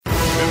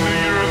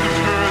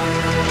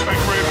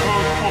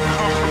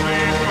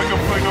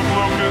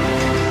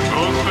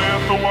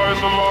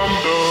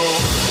Zalando.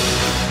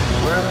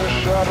 When the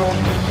shadows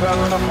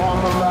descend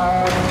upon the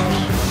lands,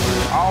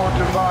 our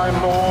divine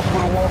Lord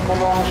will walk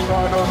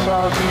alongside us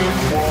as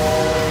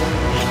equals.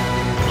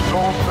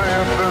 So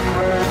saith the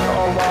great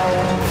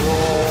around the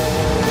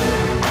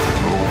world.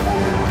 No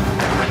word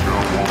shall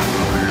wander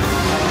the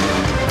earth,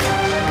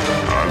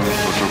 and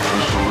such a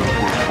pestilence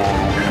will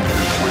follow in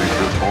his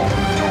wake as all the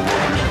know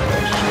of his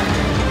passing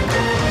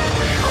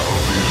shall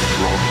be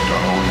struck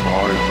down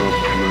by the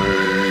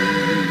plague.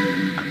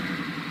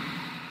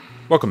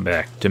 Welcome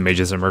back to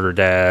Mages and Murder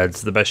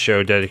Dads, the best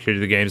show dedicated to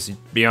the games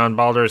beyond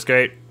Baldur's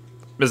Gate.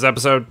 This is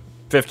episode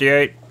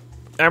 58,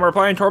 and we're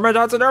playing Torment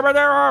on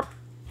Numenera.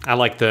 I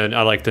like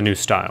the new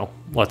style.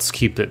 Let's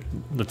keep it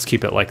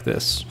like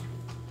this.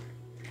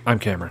 I'm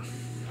Cameron.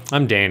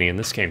 I'm Danny, and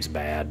this game's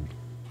bad.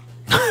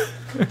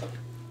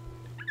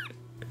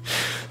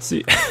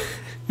 See,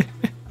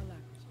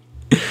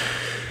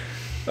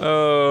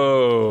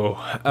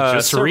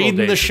 just reading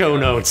the show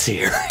notes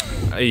here.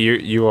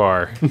 You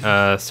are.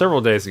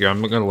 Several days ago,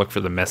 I'm going to look for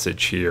the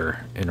message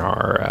here in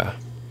our.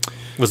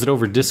 Was it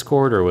over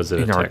Discord or was it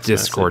in a our text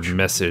Discord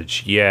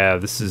message? Yeah,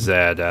 this is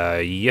at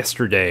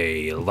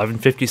yesterday,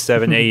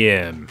 11:57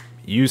 a.m.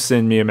 You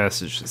send me a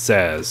message that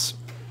says,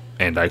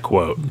 and I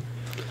quote,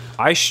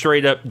 "I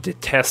straight up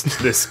detest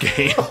this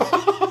game.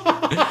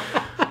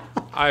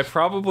 I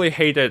probably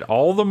hate it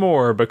all the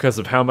more because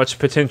of how much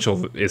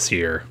potential is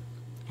here,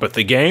 but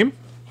the game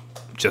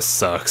just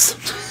sucks."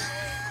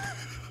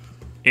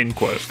 End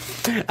quote.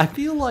 I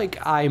feel like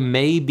I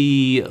may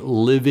be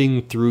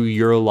living through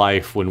your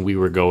life when we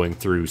were going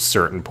through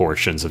certain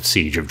portions of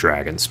Siege of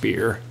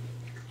Dragonspear.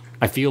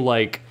 I feel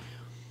like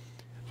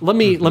let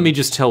me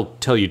just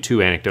tell you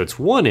two anecdotes.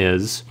 One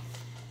is,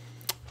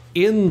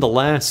 in the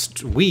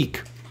last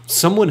week,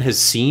 someone has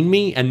seen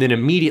me and then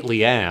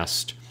immediately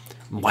asked,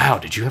 "Wow,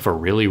 did you have a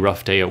really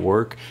rough day at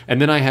work?"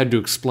 And then I had to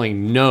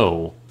explain,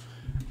 no,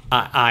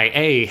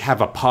 I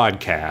have a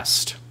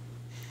podcast.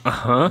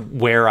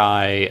 Where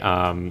I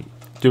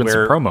Doing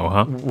some promo,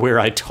 huh? Where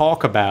I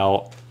talk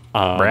about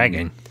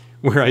Bragging.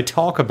 Where I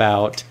talk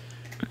about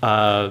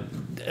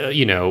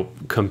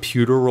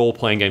computer role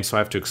playing games. So I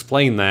have to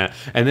explain that,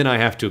 and then I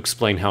have to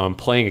explain how I'm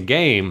playing a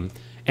game,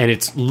 and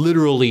it's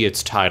literally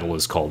its title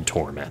is called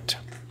Torment.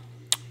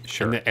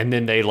 Sure. And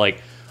then they're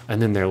like,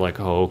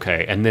 oh,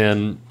 okay. And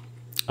then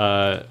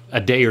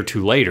a day or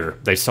two later,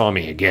 they saw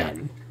me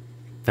again,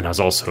 and I was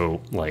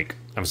also like,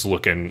 I was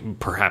looking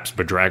perhaps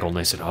bedraggled, and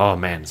they said, "Oh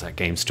man, has that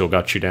game still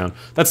got you down?"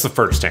 That's the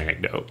first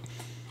anecdote.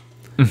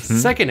 Mm-hmm.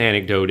 Second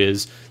anecdote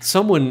is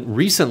someone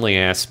recently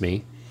asked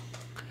me,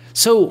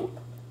 "So,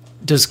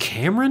 does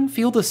Cameron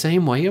feel the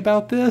same way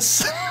about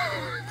this?"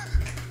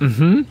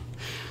 Mm-hmm.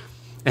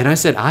 And I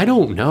said, "I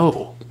don't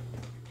know."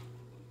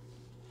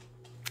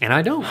 And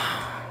I don't.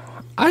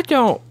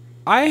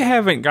 I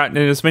haven't gotten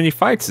in as many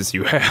fights as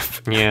you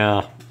have.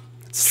 Yeah.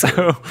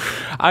 So,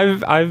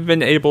 I've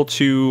been able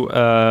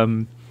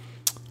to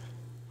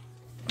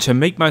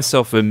make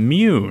myself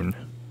immune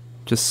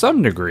to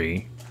some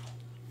degree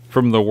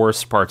from the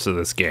worst parts of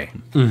this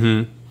game.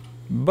 Mm-hmm.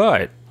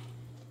 But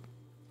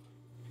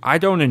I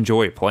don't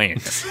enjoy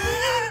playing it.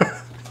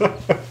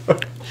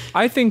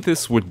 I think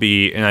this would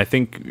be, and I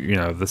think,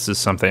 this is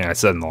something I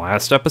said in the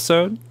last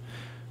episode,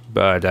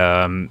 but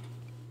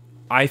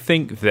I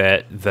think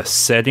that the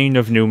setting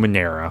of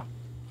Numenera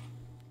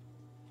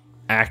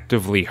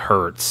actively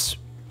hurts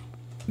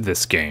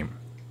this game.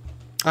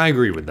 I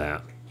agree with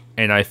that.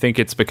 And I think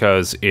it's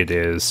because it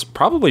is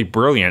probably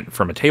brilliant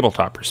from a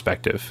tabletop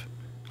perspective,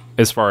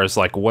 as far as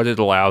like what it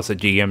allows a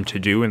DM to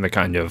do and the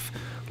kind of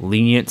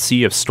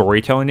leniency of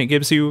storytelling it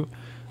gives you,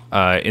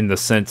 in the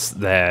sense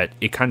that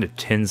it kind of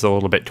tends a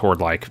little bit toward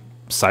like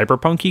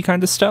cyberpunky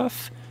kind of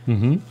stuff.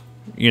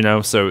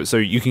 Mm-hmm. So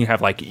you can have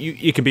like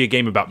it can be a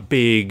game about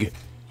big,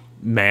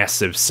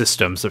 massive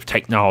systems of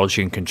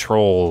technology and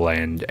control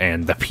and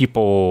the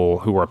people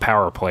who are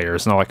power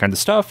players and all that kind of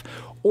stuff.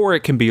 Or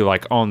it can be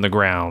like on the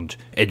ground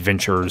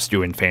adventures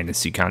doing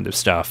fantasy kind of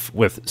stuff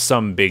with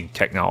some big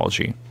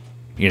technology.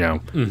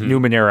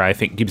 Numenera, I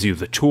think, gives you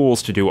the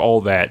tools to do all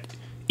that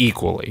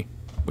equally,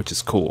 which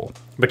is cool.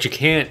 But you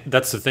can't,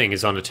 that's the thing,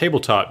 is on a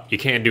tabletop, you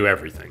can't do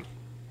everything.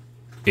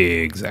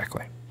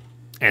 Exactly.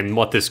 And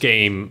what this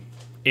game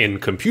in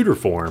computer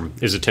form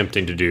is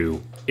attempting to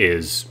do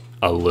is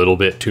a little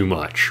bit too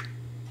much.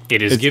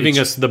 It is giving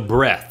us the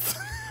breadth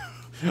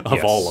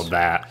of all of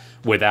that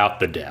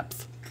without the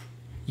depth.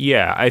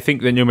 Yeah, I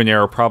think the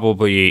Numenera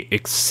probably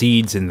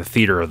exceeds in the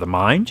theater of the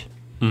mind.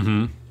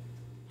 Mm-hmm.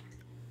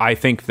 I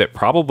think that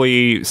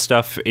probably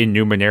stuff in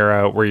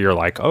Numenera where you're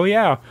like, oh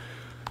yeah,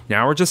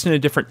 now we're just in a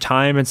different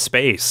time and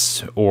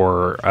space,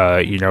 or,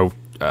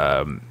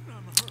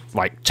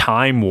 like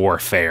time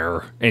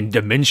warfare and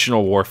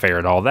dimensional warfare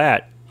and all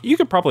that, you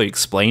could probably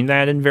explain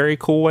that in very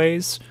cool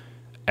ways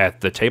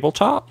at the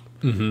tabletop.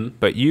 Mm-hmm.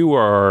 But you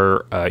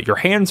are, your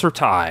hands are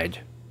tied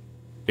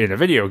in a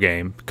video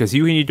game because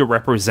you need to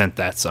represent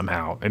that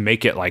somehow and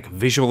make it like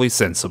visually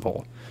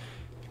sensible.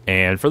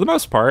 And for the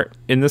most part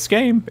in this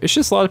game, it's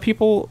just a lot of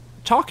people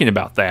talking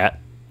about that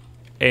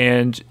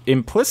and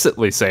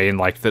implicitly saying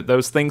like that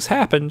those things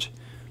happened,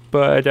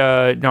 but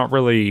not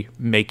really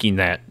making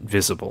that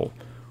visible,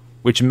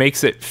 which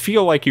makes it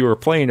feel like you were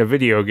playing a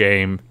video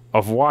game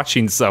of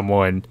watching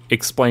someone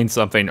explain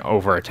something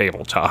over a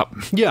tabletop.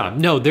 Yeah,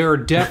 no, there are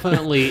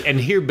definitely,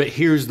 but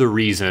here's the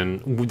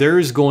reason. There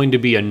is going to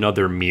be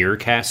another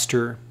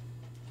Mirrorcaster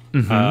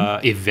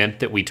event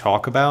that we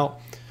talk about.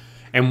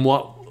 And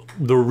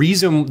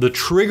the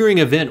triggering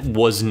event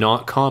was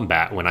not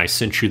combat when I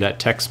sent you that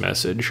text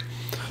message.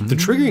 The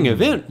triggering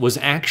event was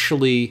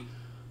actually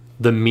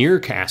the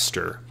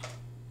Mirrorcaster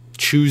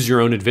choose your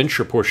own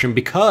adventure portion,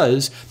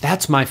 because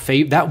that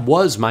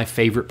was my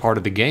favorite part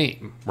of the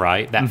game,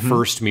 right? That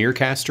first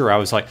Mirrorcaster, I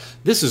was like,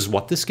 this is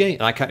what this game,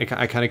 I kind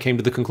of came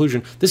to the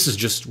conclusion, this is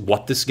just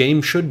what this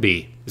game should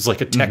be. It's like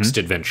a text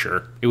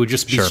adventure. It would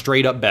just be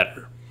straight up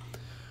better.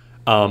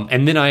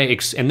 And then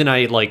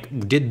I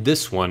like did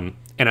this one,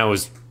 and I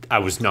was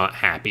not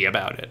happy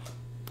about it.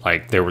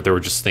 Like there were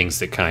just things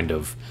that kind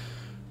of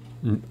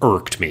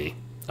irked me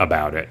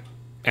about it,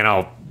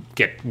 and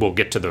we'll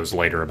get to those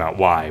later about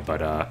why.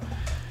 But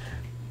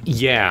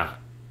yeah,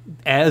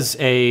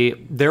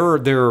 there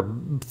are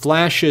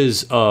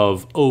flashes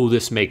of, oh,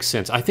 this makes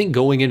sense. I think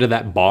going into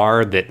that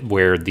bar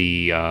where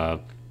the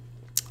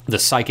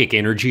psychic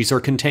energies are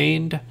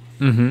contained.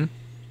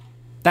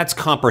 That's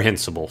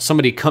comprehensible.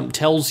 Somebody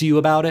tells you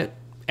about it,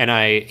 and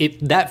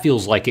that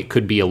feels like it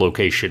could be a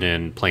location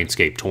in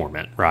Planescape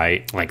Torment,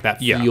 right? Like that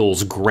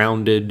feels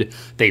grounded.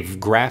 They've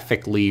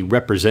graphically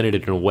represented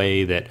it in a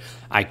way that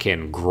I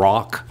can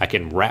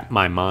wrap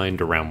my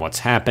mind around what's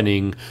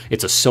happening.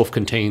 It's a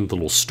self-contained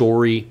little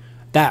story.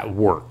 That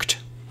worked.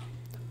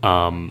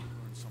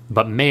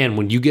 But man,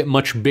 when you get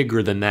much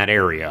bigger than that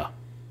area,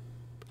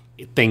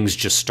 things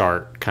just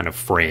start kind of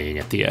fraying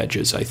at the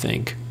edges, I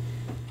think.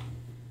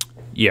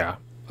 Yeah.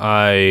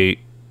 I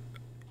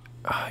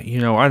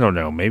don't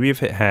know. Maybe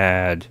if it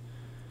had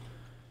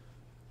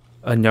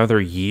another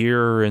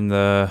year in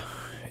the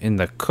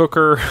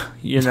cooker,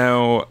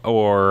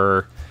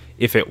 or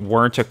if it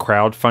weren't a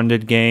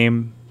crowdfunded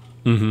game,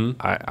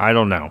 I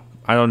don't know.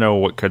 I don't know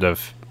what could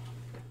have.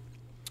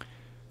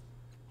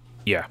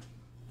 Yeah,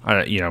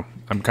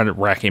 I'm kind of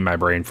racking my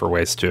brain for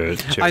ways to.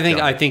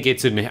 I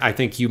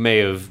think you may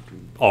have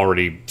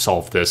already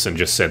solved this and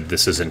just said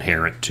this is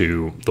inherent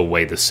to the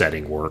way the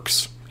setting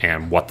works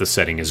and what the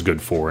setting is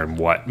good for and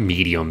what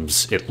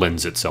mediums it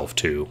lends itself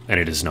to, and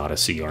it is not a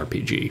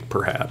CRPG,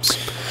 perhaps.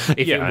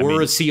 If it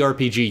were a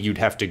CRPG, you'd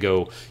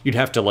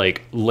have to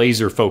like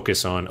laser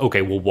focus on,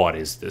 okay, well, what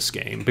is this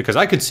game? Because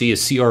I could see a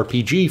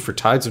CRPG for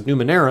Tides of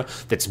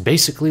Numenera that's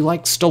basically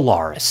like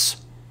Stellaris.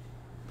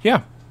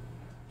 Yeah.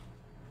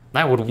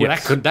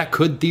 That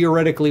could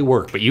theoretically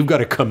work, but you've got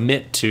to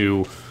commit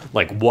to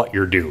like what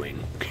you're doing.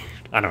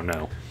 I don't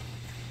know.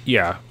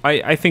 Yeah,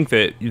 I think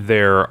that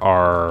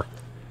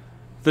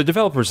the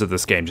developers of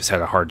this game just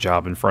had a hard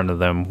job in front of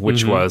them,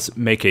 which was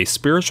make a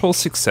spiritual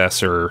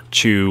successor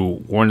to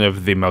one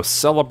of the most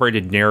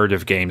celebrated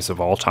narrative games of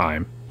all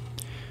time.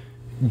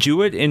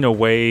 Do it in a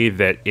way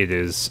that it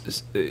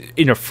is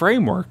in a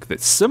framework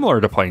that's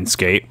similar to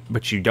Planescape,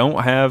 but you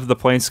don't have the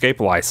Planescape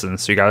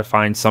license, so you got to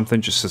find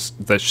something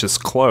that's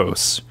just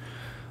close.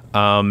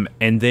 And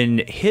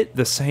then hit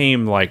the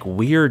same like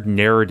weird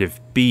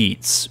narrative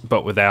beats,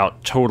 but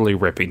without totally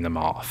ripping them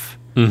off.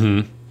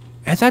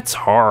 And that's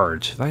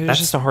hard. That's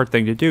just a hard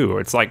thing to do.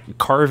 It's like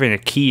carving a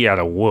key out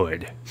of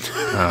wood.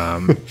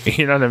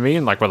 You know what I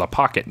mean? Like with a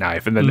pocket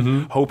knife, and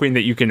then hoping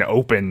that you can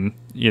open,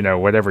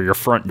 whatever your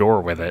front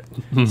door with it.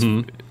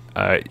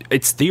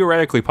 It's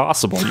theoretically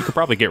possible. You could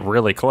probably get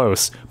really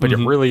close, but it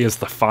really is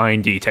the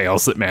fine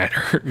details that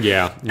matter.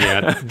 Yeah.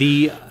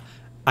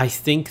 I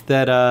think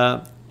that.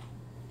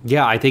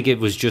 I think it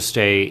was just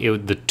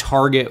the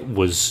target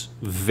was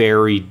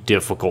very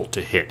difficult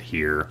to hit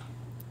here,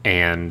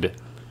 and.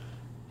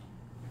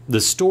 The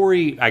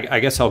story, I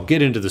guess I'll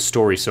get into the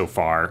story so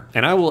far,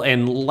 and I will.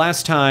 And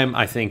last time,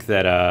 I think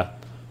that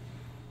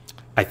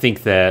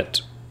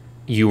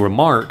you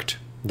remarked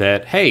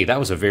that, hey, that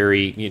was a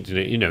very,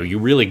 you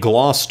really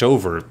glossed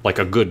over like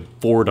a good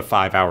 4 to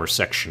 5 hour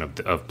section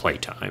of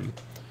playtime,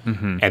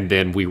 and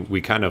then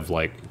we kind of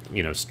like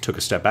took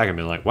a step back and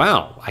been like,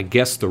 wow, I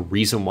guess the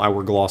reason why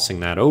we're glossing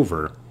that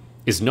over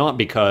is not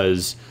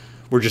because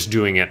we're just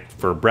doing it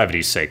for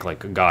brevity's sake,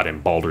 like God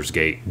in Baldur's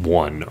Gate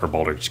 1 or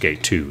Baldur's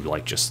Gate 2,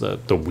 like just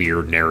the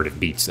weird narrative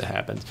beats that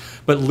happens.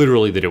 But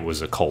literally that it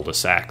was a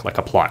cul-de-sac, like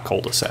a plot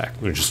cul-de-sac.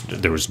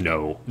 There was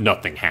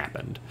nothing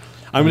happened.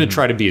 I'm going to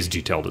try to be as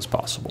detailed as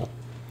possible.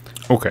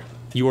 Okay.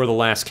 You are the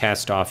last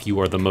cast off. You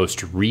are the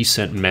most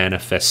recent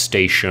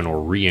manifestation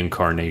or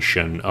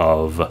reincarnation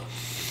of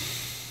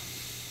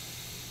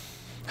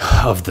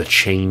the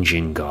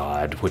changing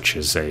God, which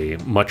is a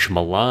much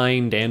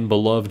maligned and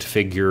beloved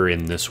figure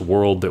in this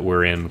world that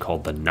we're in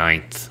called the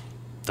ninth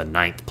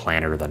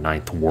planet or the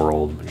ninth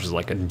world, which is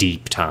like a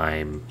deep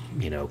time,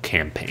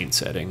 campaign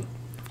setting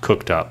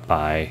cooked up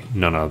by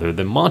none other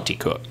than Monty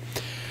Cook.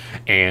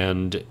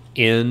 And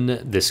in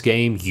this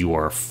game, you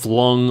are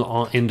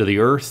flung into the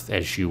earth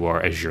as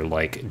your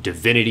like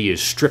divinity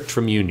is stripped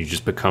from you, and you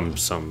just become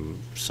some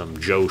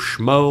Joe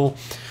Schmo.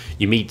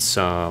 You meet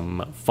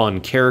some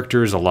fun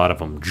characters. A lot of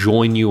them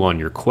join you on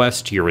your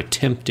quest. You're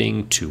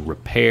attempting to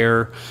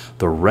repair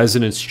the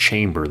resonance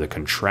chamber, the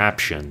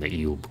contraption that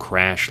you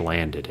crash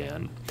landed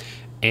in.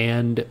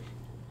 And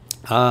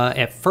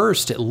at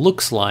first, it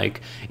looks like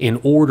in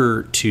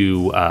order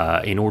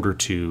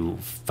to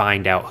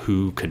find out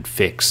who could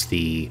fix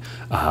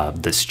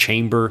this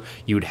chamber,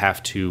 you would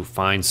have to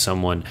find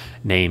someone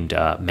named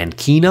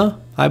Mankina,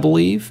 I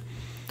believe,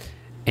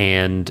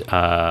 and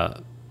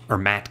or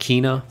Matt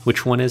Kina.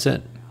 Which one is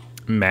it?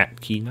 Matt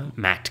Kina.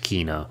 Matt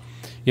Kina.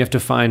 You have to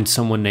find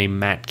someone named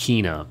Matt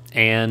Kina.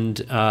 And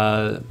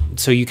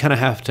so you kind of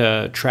have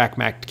to track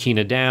Matt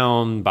Kina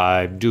down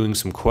by doing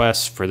some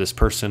quests for this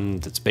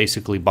person that's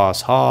basically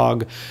Boss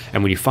Hogg.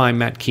 And when you find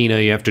Matt Kina,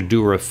 you have to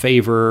do her a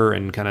favor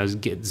and kind of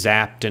get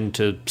zapped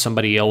into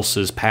somebody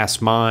else's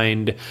past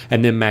mind.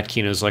 And then Matt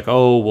Kina is like,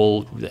 oh,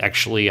 well,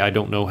 actually, I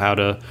don't know how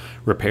to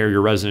repair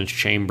your resonance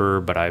chamber,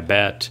 but I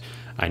bet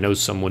I know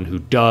someone who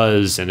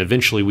does, and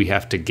eventually we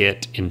have to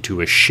get into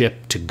a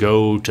ship to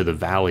go to the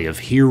Valley of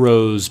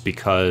Heroes,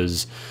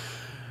 because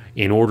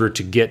in order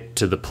to get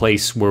to the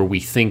place where we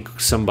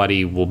think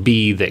somebody will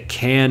be that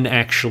can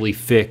actually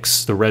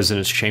fix the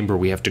resonance chamber,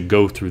 we have to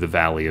go through the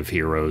Valley of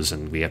Heroes,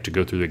 and we have to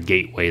go through the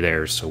gateway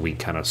there, so we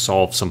kind of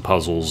solve some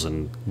puzzles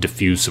and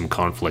diffuse some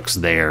conflicts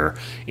there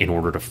in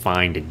order to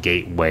find a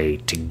gateway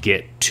to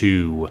get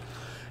to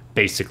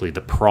basically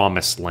the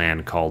promised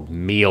land called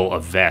Meal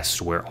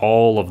Avest, where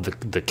all of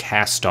the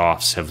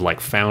cast-offs have like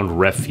found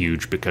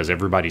refuge because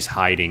everybody's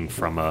hiding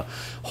from a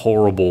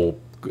horrible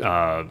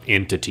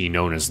entity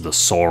known as the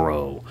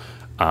Sorrow.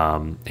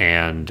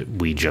 And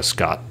we just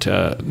got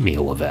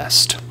Meal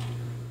Avest.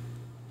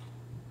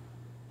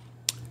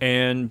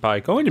 And by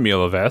going to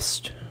Meal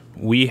Avest,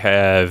 we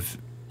have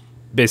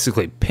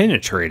basically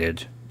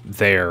penetrated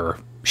their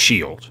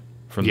shield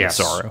from the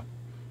Sorrow.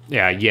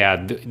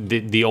 Yeah.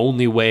 The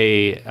only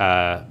way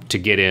to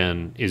get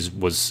in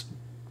was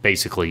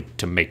basically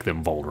to make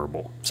them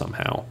vulnerable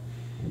somehow.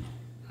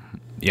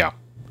 Yeah.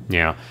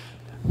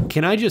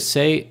 Can I just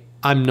say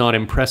I'm not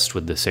impressed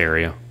with this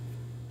area?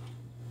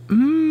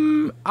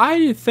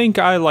 I think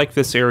I like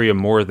this area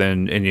more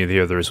than any of the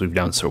others we've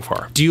done so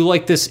far. Do you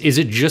like this? Is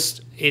it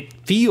just? It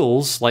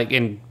feels like,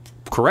 and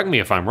correct me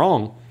if I'm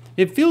wrong,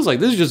 it feels like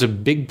this is just a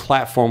big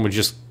platform with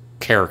just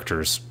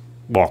characters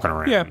walking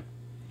around.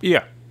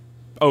 Yeah.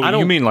 Oh,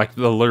 you mean like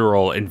the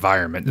literal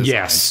environment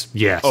design?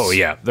 Yes. Oh,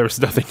 yeah. There's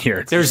nothing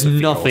here. There's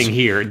nothing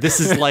here. This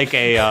is like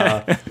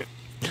a...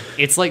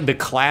 it's like the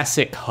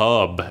classic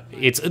hub.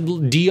 It's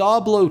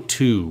Diablo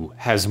 2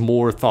 has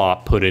more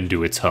thought put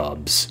into its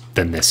hubs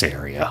than this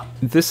area.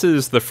 This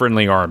is the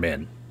Friendly Arm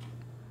Inn.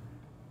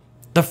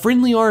 The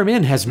Friendly Arm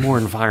Inn has more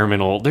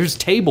environmental... There's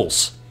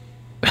tables.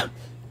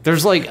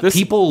 There's like...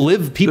 People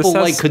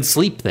could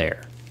sleep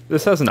there.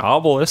 This has an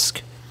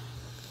obelisk.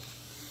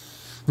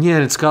 Yeah,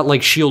 and it's got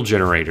like shield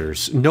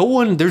generators.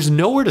 There's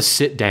nowhere to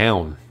sit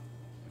down.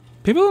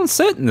 People don't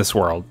sit in this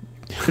world.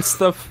 It's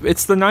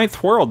the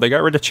ninth world. They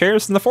got rid of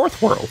chairs in the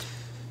fourth world.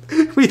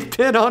 We've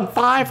been on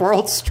 5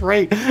 worlds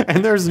straight,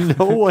 and there's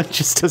no one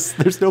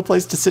there's no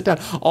place to sit down.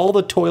 All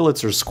the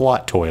toilets are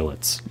squat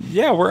toilets.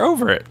 Yeah, we're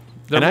over it.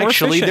 And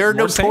actually, there are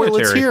no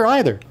toilets here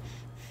either.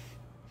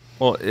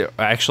 Well,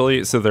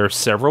 actually, so there are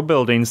several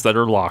buildings that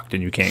are locked,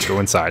 and you can't go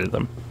inside of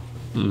them.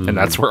 And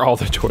that's where all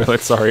the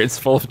toilets are. It's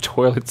full of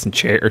toilets and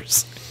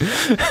chairs.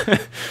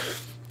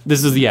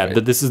 This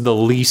is the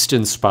least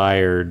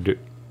inspired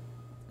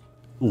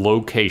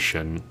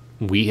location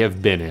we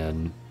have been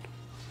in.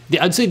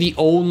 I'd say the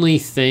only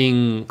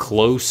thing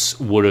close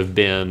would have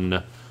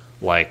been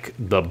like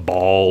the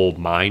Baal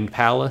Mind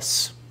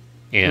Palace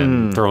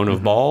in Throne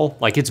of Baal.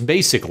 Like, it's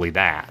basically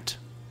that.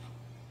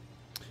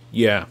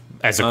 Yeah.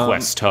 As a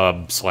quest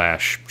hub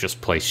 /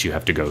 just place you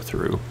have to go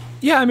through.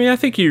 Yeah, I mean, I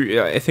think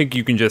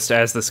you can just,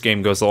 as this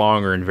game goes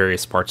along, or in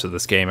various parts of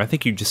this game, I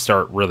think you just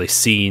start really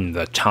seeing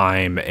the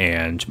time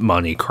and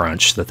money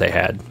crunch that they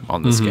had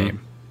on this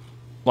game.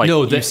 Like,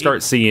 you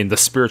start seeing the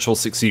spiritual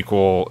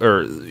sequel,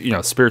 or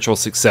spiritual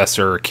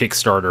successor,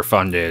 Kickstarter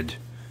funded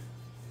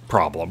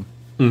problem.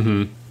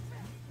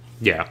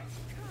 Yeah.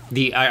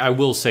 I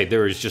will say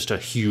there is just a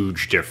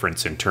huge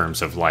difference in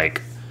terms of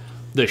like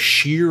the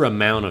sheer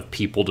amount of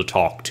people to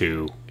talk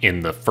to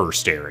in the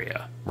first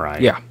area,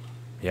 right? Yeah.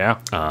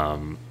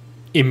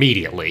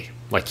 Immediately,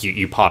 like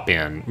you pop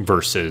in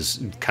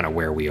versus kind of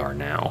where we are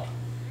now.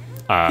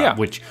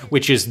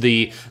 Which is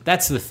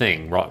that's the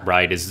thing,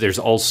 right? Is there's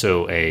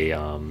also a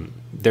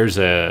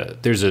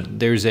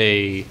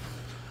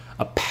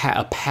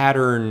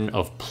pattern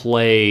of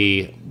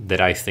play that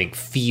I think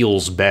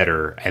feels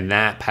better, and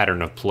that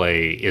pattern of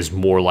play is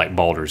more like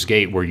Baldur's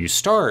Gate, where you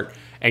start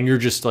and you're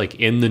just like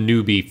in the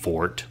newbie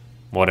fort.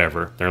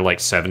 Whatever. There are like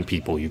 7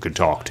 people you could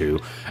talk to.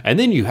 And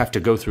then you have to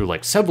go through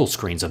like several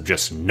screens of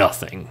just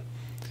nothing.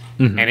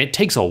 And it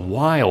takes a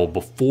while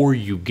before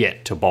you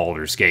get to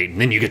Baldur's Gate.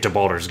 And then you get to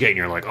Baldur's Gate and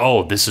you're like,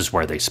 oh, this is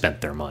where they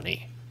spent their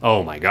money.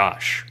 oh my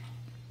gosh,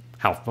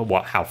 how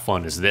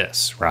fun is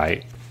this,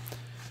 right?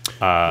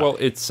 Well,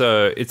 it's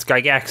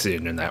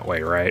Gygaxian in that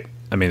way, right?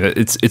 I mean,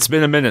 it's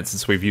been a minute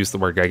since we've used the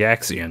word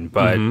Gygaxian,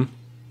 but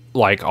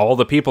like all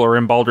the people are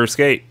in Baldur's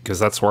Gate because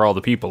that's where all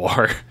the people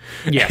are.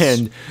 Yes.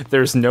 And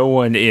there's no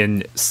one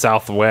in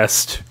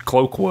Southwest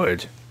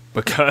Cloakwood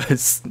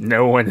because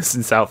no one is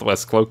in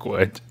Southwest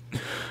Cloakwood.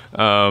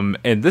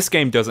 And this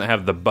game doesn't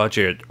have the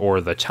budget or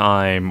the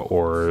time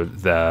or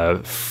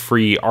the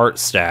free art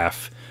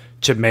staff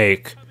to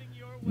make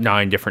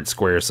 9 different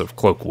squares of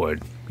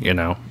Cloakwood, you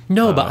know?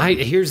 No, but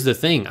here's the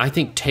thing. I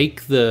think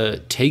take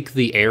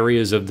the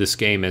areas of this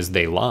game as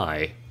they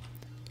lie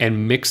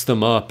and mix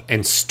them up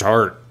and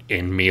start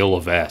in Meal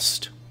of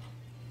Est.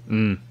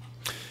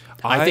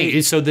 I think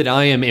it's so that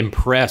I am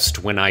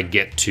impressed when I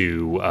get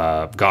to,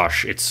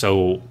 gosh, it's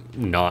so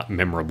not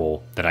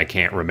memorable that I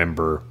can't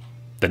remember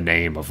the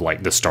name of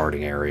like the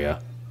starting area.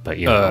 But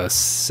you know,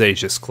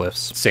 Sage's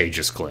Cliffs.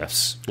 Sage's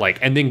Cliffs. Like,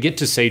 and then get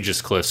to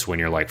Sage's Cliffs when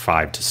you're like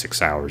 5 to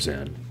 6 hours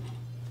in.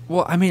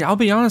 Well, I mean, I'll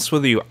be honest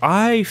with you.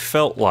 I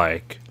felt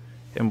like,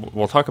 and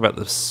we'll talk about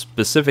the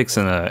specifics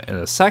in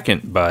a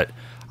second, but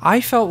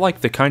I felt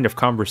like the kind of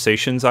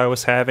conversations I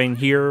was having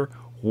here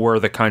were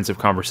the kinds of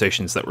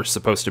conversations that were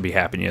supposed to be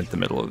happening at the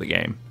middle of the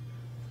game.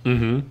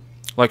 Mm-hmm.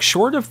 Like,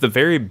 short of the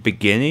very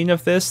beginning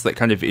of this that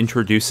kind of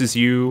introduces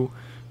you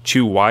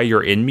to why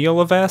you're in Meal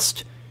of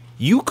Est,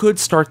 you could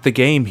start the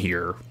game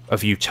here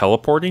of you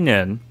teleporting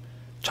in,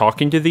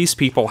 talking to these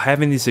people,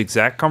 having these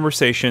exact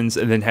conversations,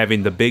 and then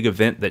having the big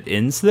event that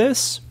ends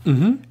this.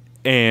 Mm-hmm.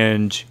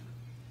 And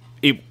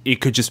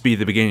it could just be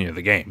the beginning of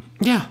the game.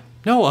 Yeah.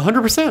 No,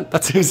 100%.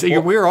 That's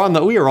we are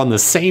on the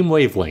same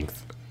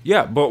wavelength.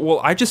 Yeah, but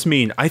I just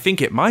mean I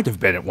think it might have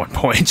been at one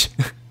point.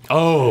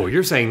 Oh,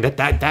 you're saying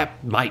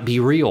that might be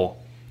real.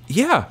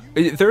 Yeah,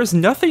 there's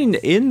nothing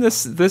in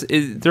this.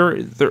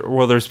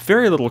 Well, there's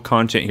very little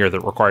content here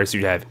that requires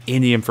you to have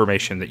any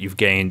information that you've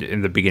gained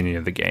in the beginning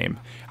of the game.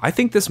 I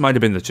think this might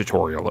have been the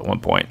tutorial at one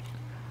point.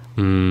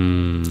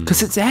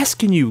 Because it's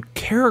asking you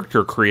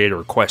character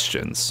creator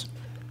questions.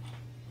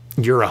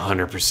 You're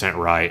 100%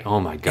 right. Oh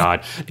my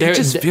god, It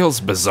just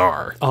feels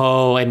bizarre.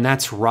 Oh, and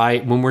that's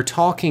right. When we're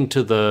talking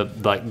to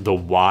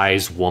the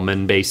wise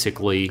woman,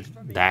 basically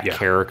that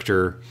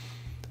character,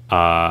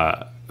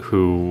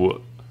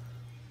 who.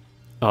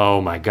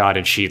 Oh my god,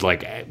 and she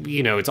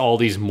it's all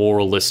these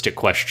moralistic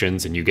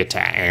questions and you get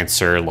to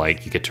answer,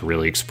 like you get to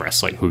really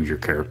express like who your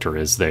character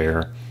is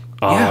there.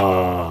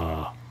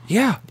 Yeah.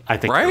 I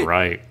think you're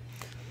right.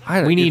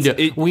 We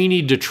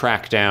need to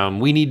track down,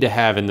 we need to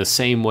have in the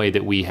same way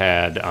that we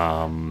had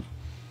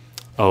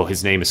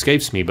his name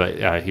escapes me,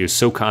 but he was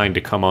so kind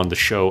to come on the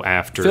show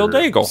after Phil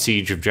Daigle.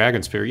 Siege of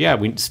Dragonspear. Yeah,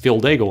 Phil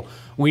Daigle.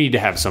 We need to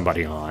have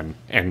somebody on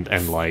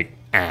and like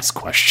ask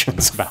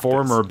questions about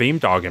former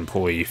Beamdog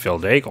employee Phil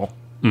Daigle.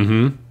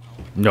 Mm-hmm.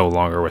 No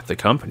longer with the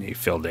company,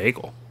 Phil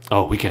Daigle.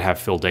 Oh, we could have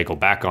Phil Daigle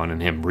back on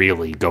and him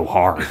really go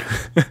hard.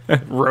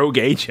 Rogue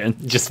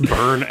agent. Just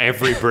burn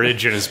every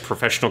bridge in his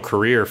professional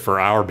career for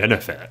our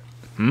benefit.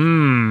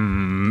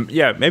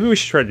 Yeah, maybe we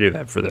should try to do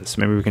that for this.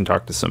 Maybe we can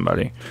talk to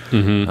somebody.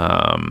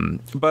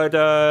 Mm-hmm. But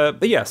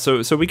yeah,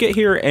 so we get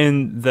here,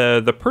 and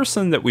the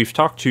person that we've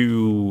talked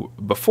to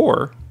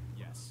before,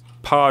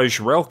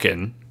 Paj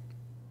Relkin,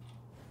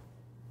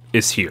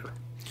 is here.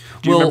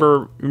 Do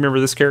you remember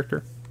this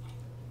character?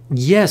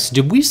 Yes.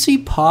 Did we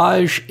see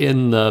Paj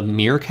in the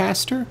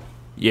Mirrorcaster?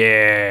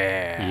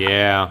 Yeah.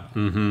 Yeah.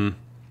 Mm-hmm.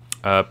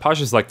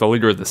 Paj is like the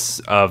leader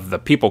of the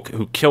people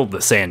who killed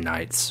the Sand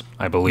Knights,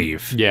 I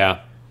believe. Yeah.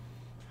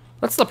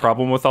 That's the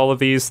problem with all of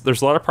these.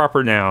 There's a lot of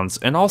proper nouns,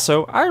 and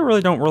also, I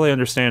don't really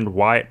understand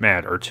why it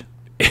mattered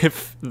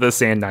if the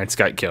Sand Knights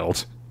got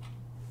killed.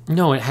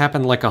 No, it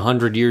happened like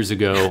 100 years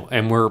ago,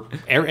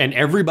 and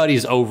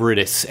everybody's over it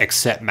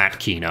except Matt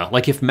Kina.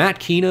 Like, if Matt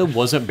Kina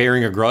wasn't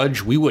bearing a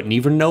grudge, we wouldn't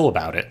even know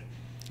about it.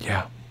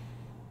 Yeah.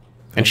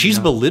 And she's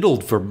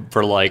belittled for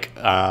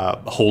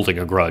holding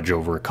a grudge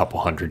over a couple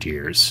 100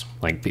 years.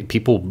 Like,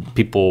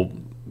 people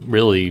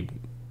really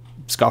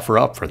scuff her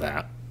up for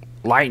that.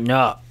 Lighten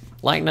up.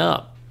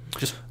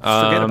 Just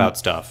forget about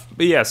stuff.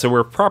 But yeah, so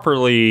we're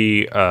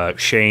properly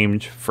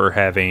shamed for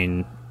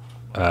having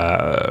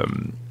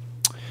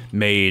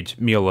made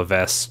Meal of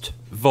Est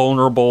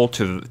vulnerable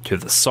to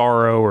the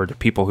sorrow or to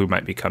people who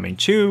might be coming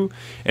too.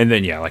 And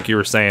then, yeah, like you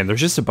were saying,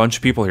 there's just a bunch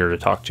of people here to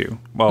talk to.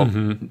 Well,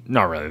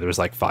 not really. There's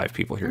like 5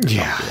 people here to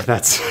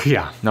talk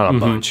to. Not a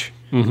bunch.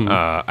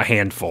 A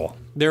handful.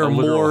 There are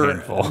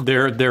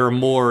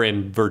more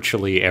in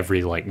virtually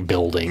every like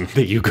building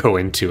that you go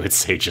into at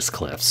Sage's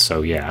Cliffs.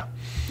 So yeah.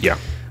 Yeah.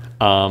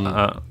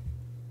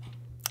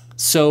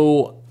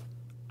 So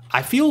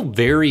I feel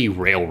very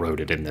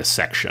railroaded in this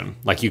section.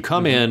 Like, you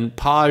come in,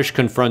 Paj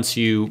confronts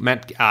you.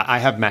 I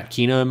have Matt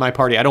Kina in my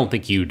party. I don't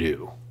think you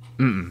do.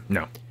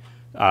 No.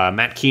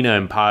 Matt Kina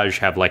and Paj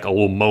have like a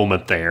little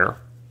moment there.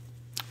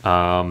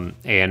 And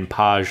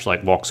Paj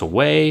like walks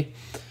away.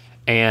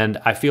 And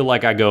I feel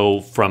like I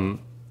go from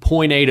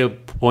point A to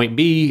point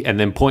B, and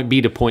then point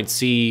B to point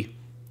C,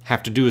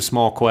 have to do a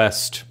small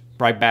quest,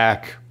 right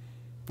back,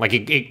 Like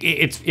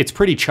it's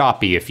pretty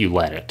choppy if you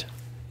let it.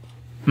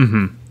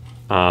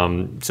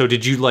 So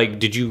did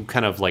you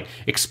kind of like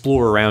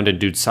explore around and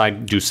do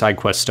side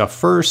quest stuff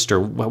first, or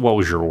what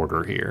was your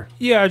order here?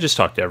 Yeah, I just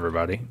talked to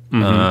everybody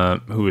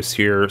who was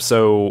here.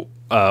 So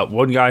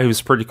one guy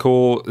who's pretty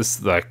cool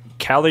is the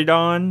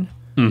Calydon,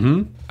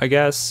 I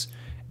guess.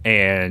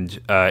 And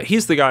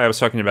he's the guy I was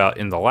talking about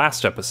in the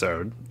last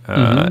episode,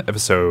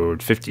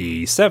 episode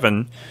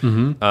 57,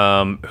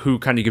 who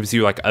kind of gives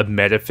you like a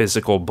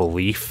metaphysical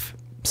belief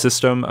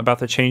system about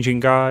the changing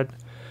god.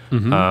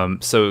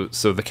 So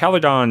the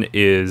Calydon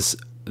is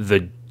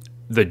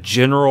the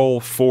general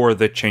for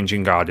the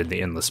changing god in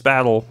the endless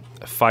battle,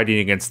 fighting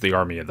against the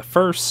army of the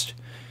first.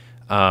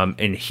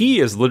 And he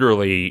is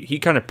literally, he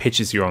kind of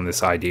pitches you on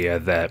this idea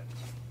that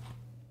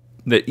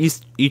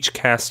each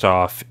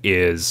cast-off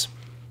is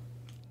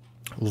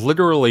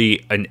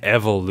literally an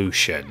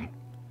evolution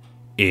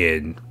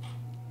in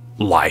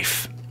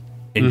life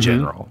in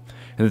general.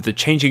 And that the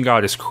changing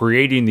god is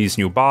creating these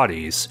new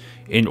bodies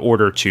in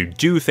order to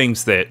do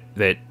things that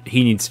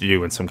he needs to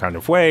do in some kind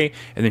of way,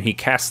 and then he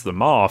casts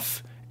them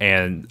off,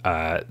 and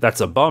that's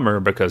a bummer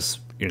because,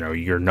 you know,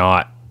 you're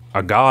not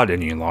a god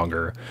any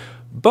longer.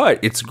 But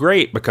it's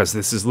great because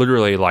this is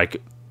literally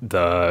like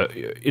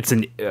it's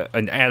an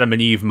Adam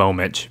and Eve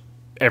moment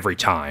every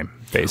time,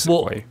 basically.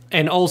 Well,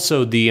 and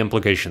also the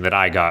implication that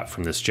I got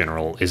from this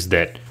general is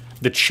that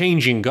the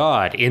changing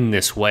god in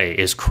this way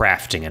is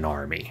crafting an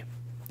army.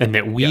 And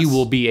that we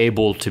will be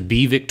able to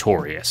be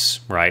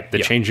victorious, right? The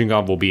changing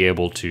god will be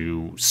able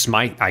to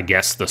smite, I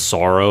guess, the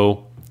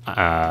sorrow.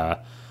 I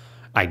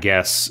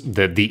guess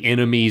the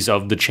enemies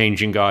of the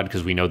changing god,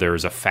 because we know there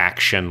is a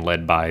faction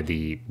led by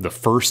the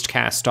first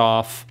cast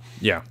off.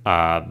 Yeah.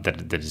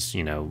 That is,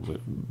 you know,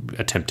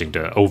 attempting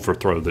to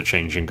overthrow the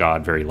changing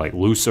god, very like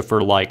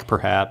Lucifer-like,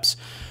 perhaps.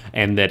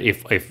 And that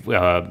if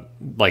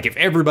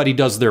everybody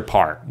does their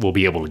part, we'll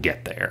be able to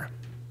get there.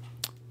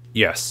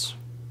 Yes.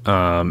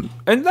 And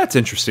that's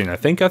interesting. I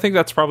think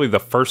that's probably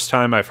the first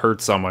time I've heard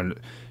someone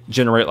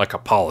generate like a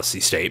policy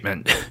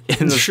statement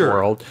in this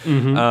world.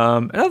 And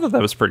I thought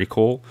that was pretty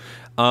cool.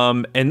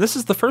 And this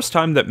is the first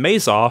time that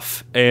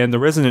Mazoff and the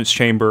Resonance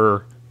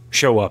Chamber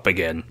show up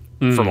again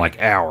for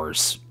like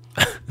hours.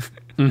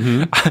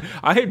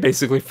 I had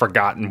basically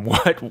forgotten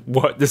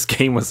what this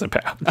game was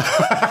about.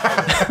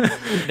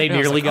 They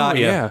nearly got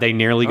you. Yeah. They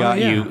nearly got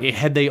you.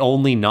 Had they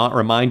only not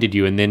reminded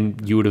you, and then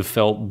you would have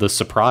felt the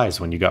surprise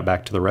when you got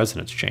back to the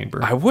Resonance Chamber.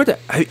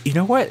 You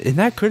know what? And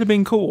that could have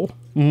been cool.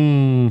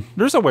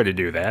 There's a way to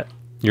do that.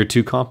 You're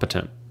too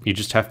competent. You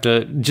just have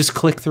to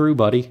click through,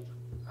 buddy.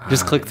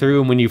 Just click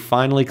through, and when you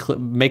finally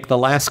make the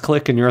last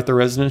click and you're at the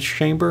Resonance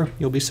Chamber,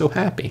 you'll be so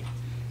happy.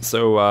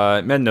 So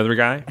I met another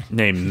guy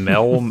named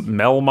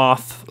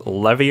Melmoth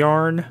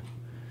Leviarn,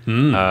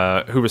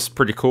 who was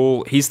pretty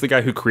cool. He's the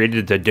guy who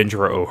created the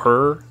Dendra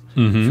O'Hur.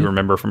 If you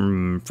remember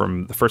from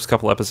the first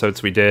couple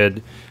episodes we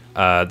did,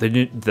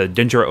 the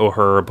Dendra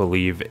O'Hur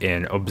believe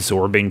in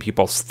absorbing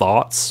people's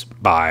thoughts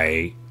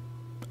by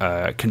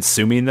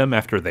consuming them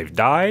after they've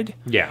died.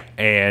 Yeah.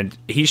 And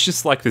he's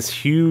just like this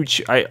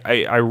huge...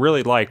 I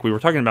really like... We were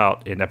talking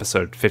about in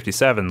episode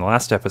 57, the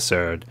last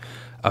episode,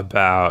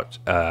 about...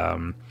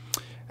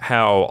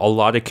 how a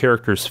lot of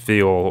characters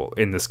feel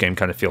in this game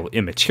kind of feel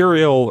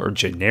immaterial or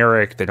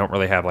generic. They don't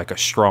really have like a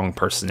strong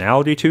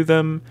personality to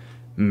them.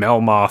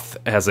 Melmoth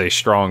has a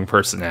strong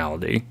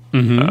personality.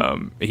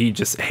 He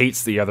just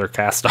hates the other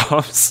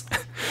cast-offs.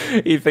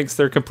 He thinks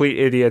they're complete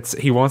idiots.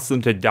 He wants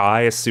them to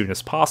die as soon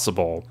as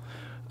possible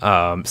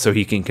so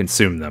he can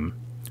consume them.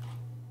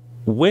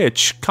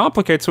 Which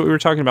complicates what we were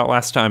talking about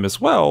last time as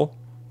well,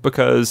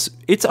 because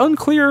it's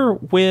unclear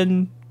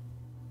when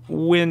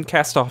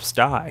cast-offs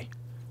die.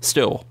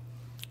 Still.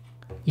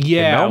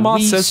 Yeah,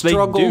 Melmoth says they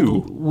do.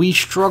 We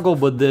struggled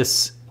with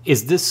this.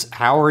 Is this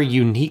our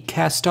unique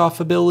cast-off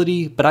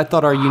ability? But I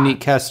thought our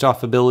unique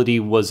cast-off ability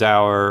was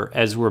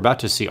as we're about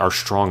to see, our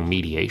strong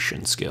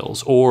mediation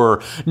skills.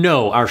 Or,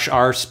 no,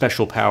 our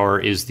special power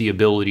is the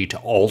ability to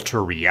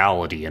alter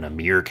reality in a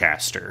mirror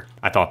caster.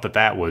 I thought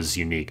that was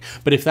unique.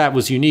 But if that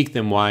was unique,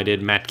 then why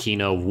did Matt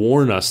Kino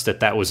warn us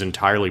that was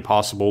entirely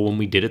possible when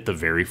we did it the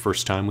very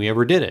first time we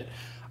ever did it?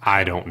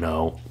 I don't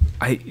know.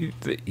 I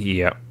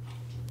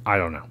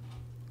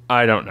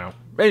don't know.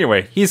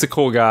 Anyway, he's a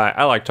cool guy.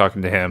 I like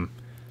talking to him.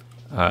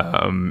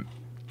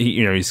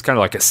 He's kind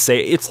of like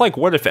it's like,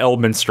 what if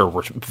Elminster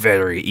were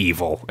very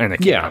evil and a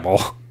cannibal?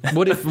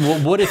 What if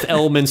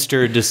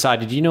Elminster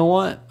decided, you know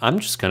what? I'm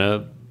just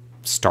gonna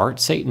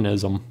start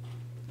Satanism.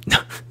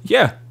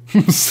 Yeah.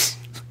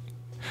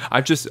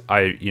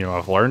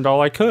 I've learned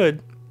all I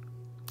could.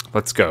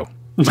 Let's go.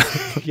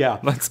 Yeah,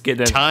 let's get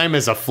in. Time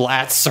is a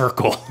flat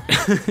circle.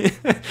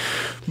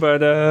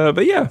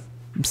 but yeah.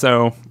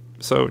 So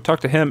talk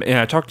to him, and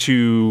I talked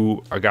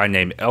to a guy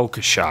named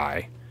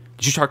Elkashai.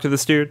 Did you talk to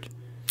this dude?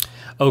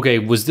 Okay,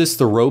 was this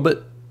the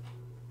robot?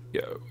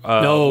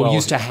 No,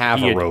 used to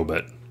have a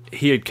robot.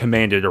 He had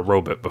commanded a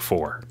robot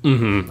before.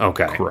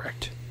 Okay,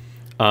 correct.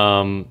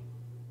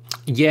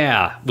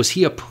 Yeah, was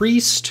he a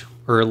priest?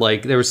 Or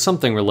like there was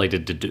something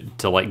related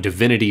to like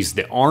divinities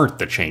that aren't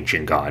the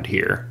changing god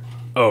here.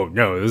 Oh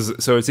no!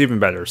 So it's even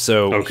better.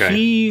 So Okay.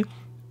 he,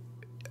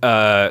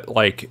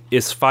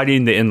 is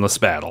fighting the endless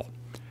battle.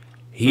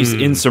 He's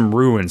in some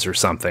ruins or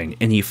something,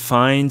 and he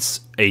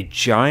finds a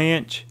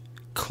giant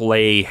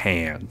clay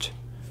hand,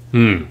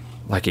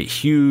 like a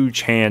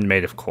huge hand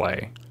made of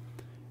clay,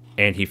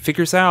 and he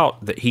figures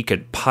out that he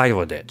could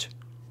pilot it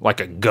like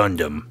a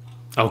Gundam.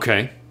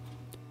 Okay.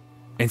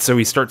 And so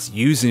he starts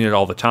using it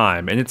all the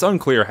time, and it's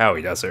unclear how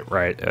he does it,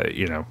 right?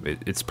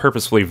 It's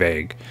purposefully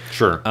vague.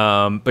 Sure.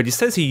 But he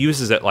says he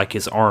uses it like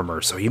his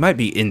armor, so he might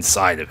be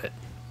inside of it.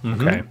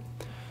 Okay.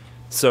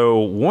 So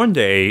one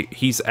day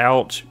he's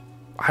out,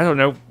 I don't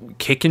know,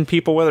 kicking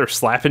people with or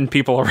slapping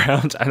people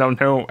around. I don't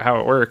know how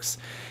it works.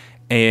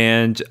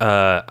 And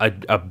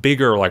a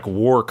bigger like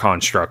war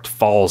construct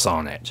falls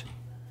on it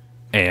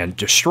and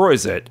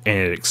destroys it, and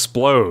it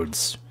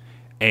explodes.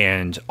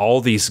 And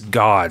all these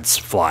gods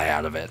fly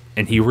out of it.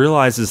 And he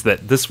realizes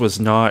that this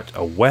was not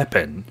a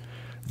weapon.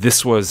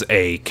 This was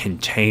a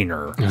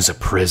container. It was a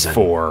prison.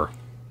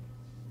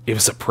 It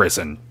was a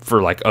prison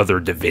for like other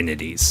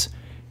divinities.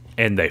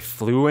 And they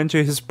flew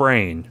into his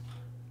brain.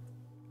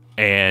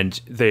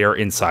 And they are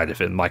inside of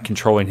him, like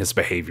controlling his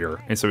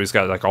behavior. And so he's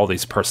got like all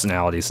these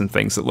personalities and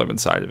things that live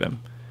inside of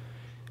him.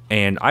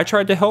 And I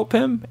tried to help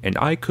him, and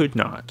I could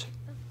not.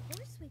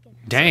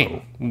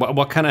 Dang.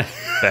 What kind of...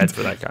 Bad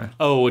for that guy.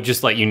 Oh,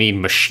 just like you need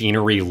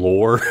machinery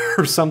lore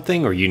or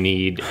something? Or you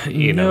need,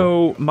 you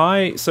know...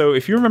 So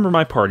if you remember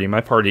my party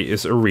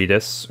is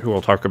Aretus, who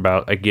we'll talk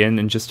about again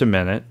in just a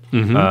minute.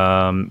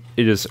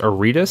 It is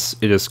Aretus,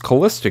 it is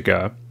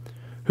Callistica,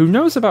 who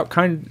knows about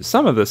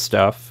some of this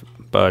stuff,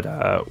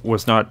 but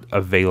was not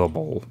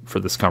available for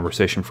this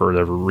conversation for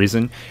whatever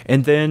reason.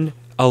 And then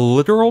a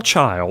literal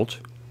child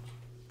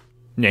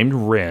named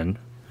Ren,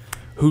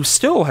 who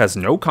still has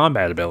no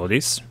combat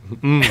abilities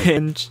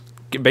and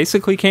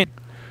basically can't.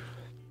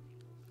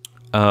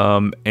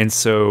 And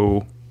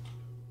so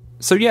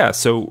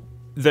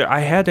I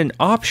had an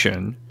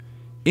option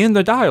in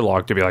the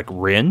dialogue to be like,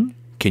 Ren,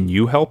 can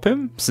you help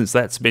him? Since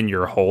that's been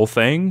your whole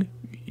thing,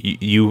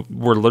 you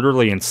were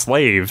literally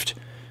enslaved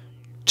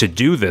to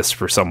do this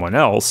for someone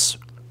else.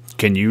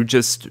 Can you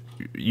just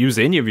use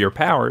any of your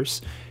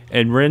powers?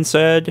 And Ren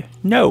said,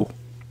 no.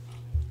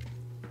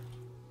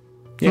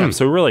 Yeah,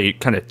 so really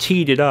kind of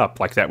teed it up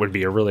like that would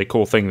be a really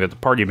cool thing that the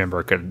party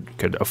member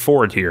could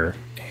afford here,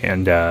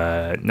 and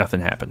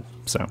nothing happened.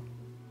 So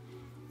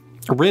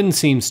Ren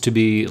seems to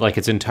be like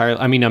it's entirely...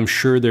 I mean, I'm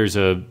sure there's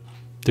going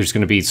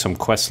to be some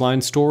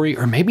questline story,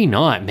 or maybe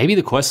not. Maybe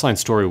the questline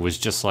story was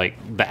just like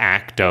the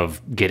act of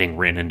getting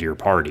Ren into your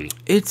party.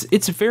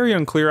 It's very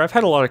unclear. I've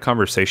had a lot of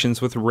conversations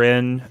with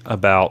Ren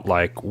about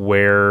like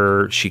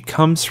where she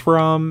comes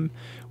from,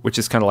 which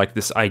is kind of like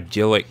this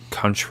idyllic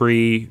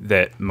country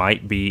that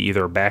might be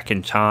either back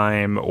in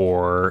time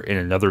or in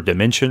another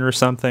dimension or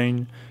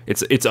something.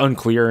 It's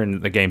unclear,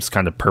 and the game's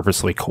kind of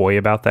purposely coy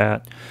about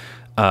that.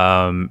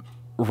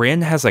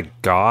 Ren has a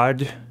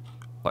god,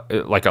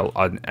 like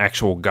an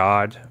actual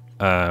god,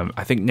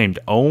 I think named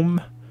Ohm,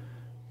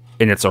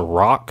 and it's a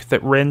rock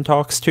that Ren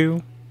talks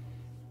to.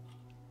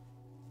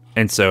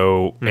 And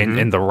so,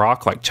 and the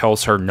rock like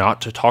tells her not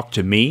to talk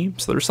to me.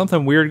 So there's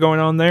something weird going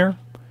on there.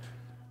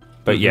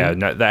 But yeah,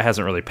 that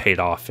hasn't really paid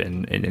off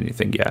in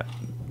anything yet.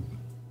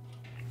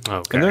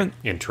 Okay, And then-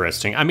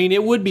 interesting. I mean,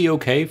 it would be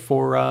okay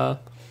for...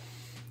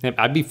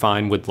 I'd be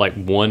fine with like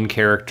one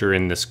character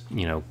in this,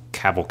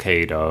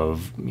 cavalcade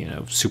of,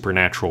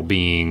 supernatural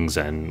beings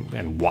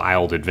and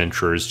wild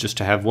adventurers, just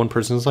to have one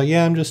person who's like,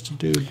 yeah, I'm just a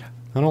dude.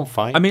 I don't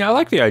fight. I mean, I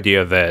like the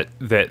idea that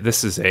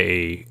this is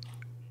a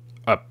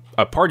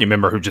party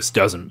member who just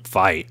doesn't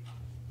fight.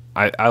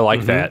 I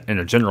like that in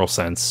a general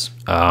sense.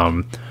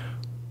 But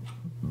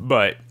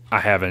I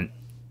haven't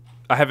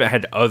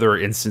had other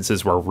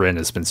instances where Ren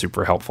has been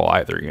super helpful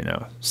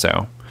either,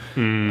 So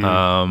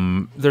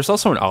there's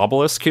also an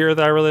obelisk here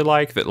that I really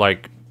like that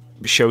like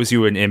shows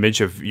you an image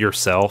of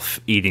yourself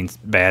eating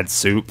bad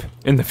soup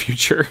in the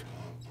future.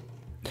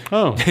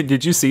 Oh,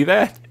 Did you see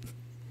that?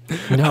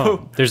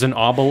 no. There's an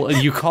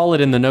obelisk. You call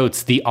it in the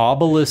notes, the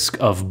obelisk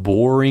of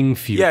boring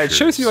futures. Yeah, it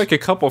shows you like a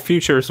couple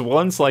futures.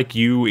 One's like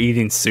you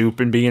eating soup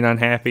and being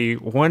unhappy.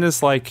 One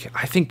is like,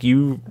 I think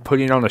you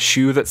putting on a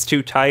shoe that's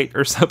too tight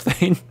or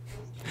something.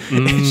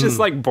 It's just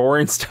like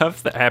boring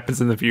stuff that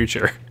happens in the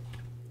future.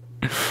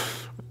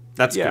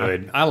 That's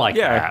good. I like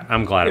that.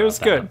 I'm glad it was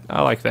good.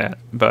 I like that.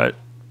 But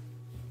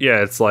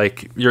yeah, it's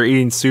like you're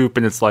eating soup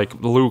and it's like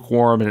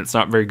lukewarm and it's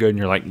not very good and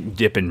you're like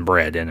dipping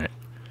bread in it.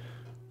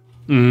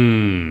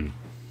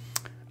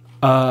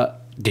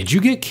 Did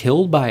you get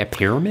killed by a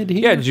pyramid here?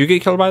 Yeah, did you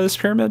get killed by this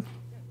pyramid?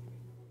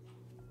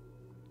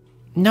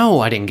 No,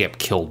 I didn't get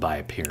killed by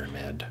a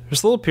pyramid.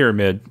 There's a little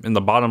pyramid in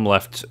the bottom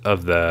left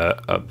of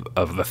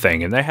the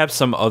thing, and they have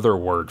some other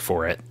word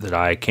for it that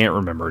I can't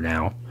remember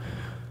now.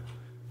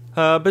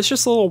 But it's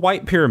just a little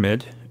white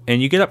pyramid,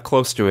 and you get up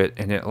close to it,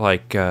 and it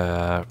like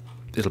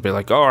it'll be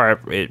like, oh,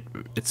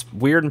 it's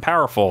weird and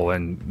powerful,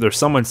 and there's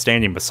someone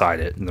standing beside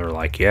it, and they're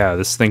like, yeah,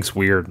 this thing's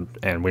weird,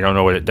 and we don't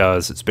know what it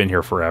does. It's been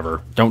here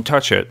forever. Don't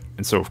touch it.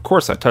 And so, of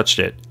course, I touched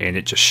it, and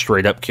it just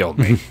straight up killed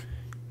me.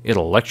 It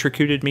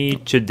electrocuted me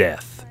to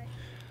death.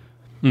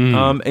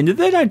 And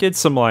then I did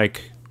some,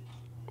 like,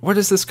 what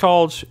is this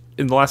called?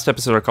 In the last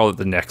episode, I called it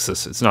the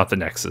Nexus. It's not the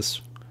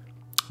Nexus.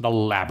 The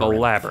Labyrinth. The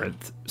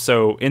Labyrinth.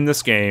 So, in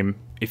this game,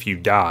 if you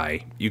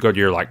die, you go to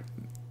your, like,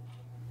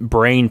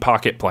 brain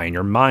pocket plane,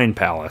 your mind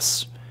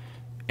palace,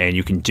 and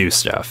you can do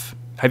stuff.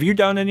 Have you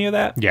done any of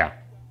that? Yeah.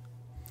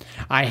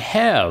 I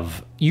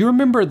have. You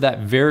remember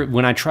that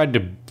when I tried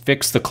to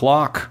fix the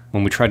clock,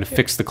 when we tried to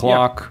fix the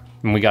clock,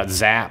 and we got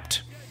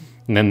zapped,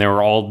 and then they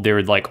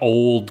were like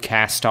old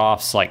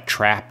cast-offs, like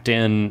trapped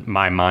in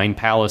my mind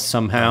palace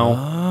somehow.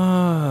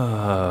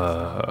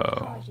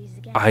 Oh.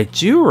 I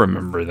do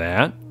remember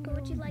that.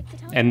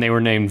 And they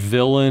were named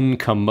Villain,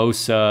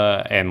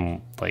 Kamosa,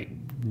 and like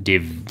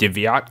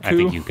Divyatku? I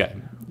think you got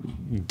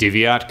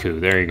Divyatku.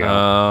 There you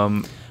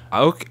go.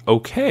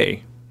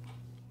 Okay.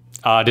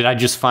 Did I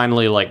just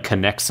finally like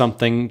connect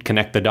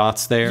the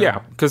dots there? Yeah,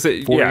 because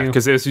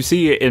as you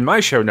see in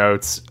my show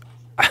notes,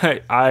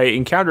 I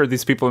encountered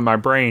these people in my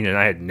brain, and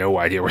I had no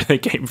idea where they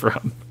came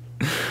from.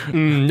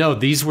 No,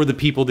 these were the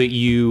people that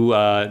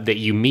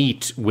you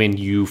meet when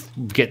you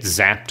get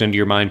zapped into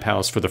your mind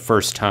palace for the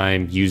first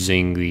time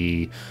using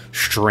the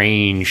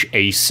strange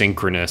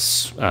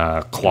asynchronous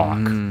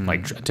clock,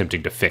 like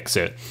attempting to fix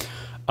it.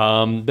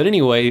 But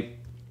anyway,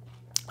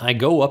 I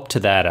go up to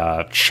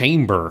that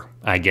chamber,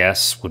 I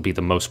guess would be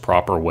the most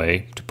proper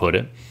way to put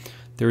it.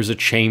 There's a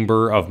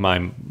chamber of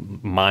my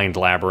mind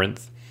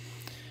labyrinth.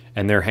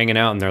 And they're hanging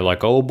out, and they're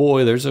like, "Oh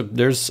boy, there's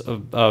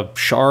a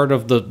shard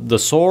of the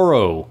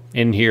sorrow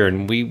in here,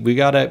 and we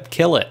gotta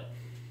kill it."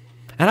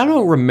 And I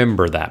don't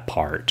remember that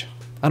part.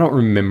 I don't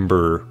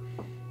remember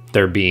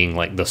there being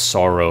like the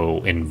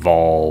sorrow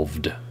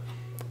involved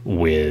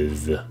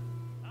with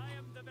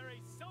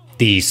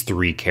these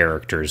three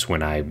characters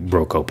when I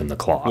broke open the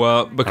clock.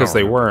 Well, because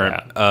they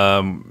weren't.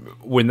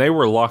 When they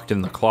were locked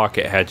in the clock,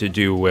 it had to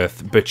do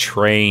with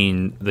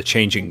betraying the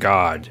changing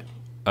god.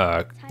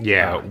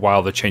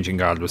 While the changing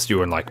god was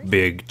doing like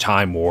big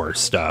time war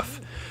stuff.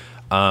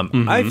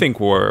 I think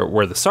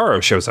where the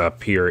sorrow shows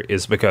up here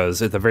is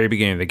because at the very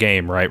beginning of the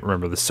game, right?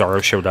 Remember the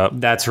sorrow showed up?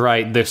 That's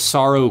right. The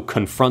sorrow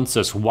confronts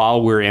us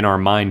while we're in our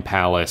mind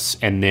palace,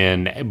 and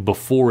then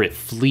before it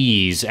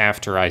flees,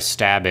 after I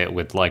stab it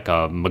with like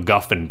a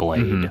MacGuffin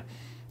blade,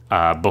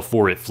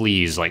 before it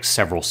flees, like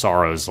several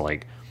sorrows,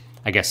 like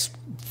I guess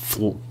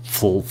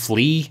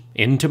flee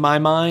into my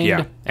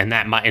mind,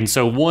 and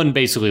so one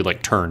basically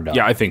like turned up.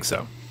 Yeah, I think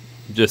so.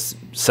 Just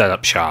set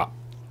up shop.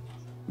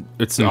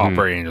 It's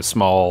operating a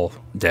small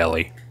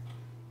deli.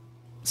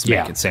 It's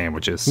making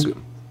sandwiches.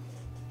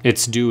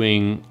 It's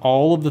doing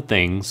all of the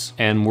things,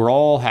 and we're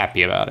all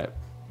happy about it.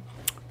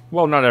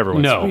 Well, not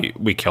everyone. No,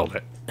 we killed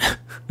it.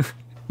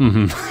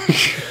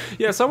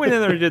 Yeah, so I went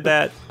in there and did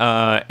that,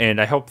 and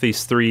I helped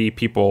these three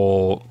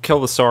people kill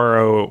the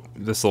sorrow.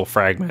 This little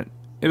fragment.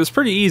 It was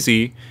pretty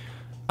easy.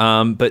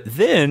 But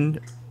then,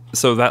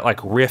 so that like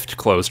rift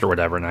closed or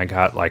whatever, and I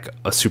got like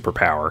a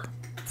superpower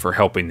for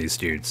helping these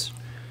dudes.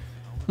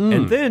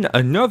 And then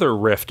another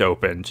rift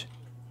opened,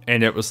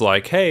 and it was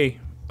like, hey,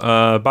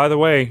 by the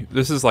way,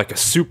 this is like a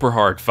super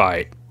hard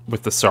fight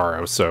with the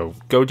sorrow, so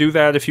go do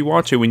that if you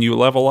want to when you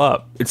level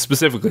up. It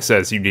specifically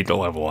says you need to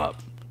level up.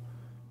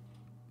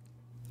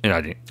 And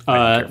I didn't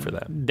care for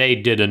that. They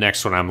did a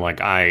next one. I'm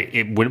like, I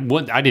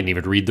didn't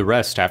even read the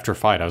rest after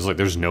fight. I was like,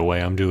 there's no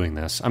way I'm doing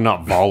this. I'm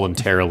not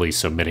voluntarily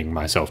submitting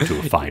myself to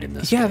a fight in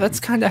this game. That's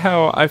kind of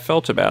how I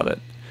felt about it.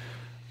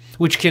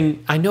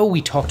 I know we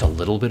talked a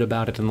little bit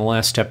about it in the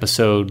last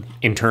episode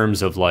in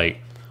terms of like,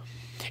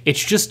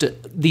 it's just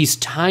these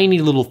tiny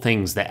little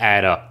things that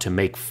add up to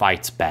make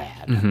fights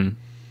bad.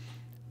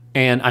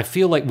 And I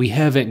feel like we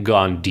haven't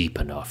gone deep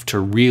enough to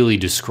really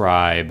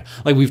describe,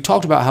 like we've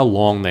talked about how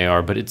long they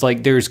are, but it's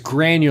like there's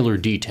granular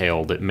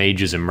detail that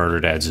Mages and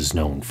Murder Dads is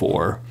known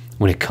for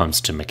when it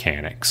comes to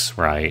mechanics,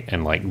 right?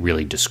 And like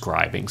really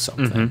describing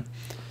something.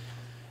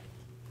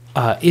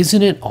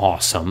 Isn't it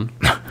awesome?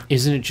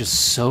 Isn't it just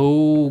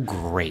so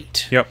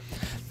great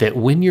that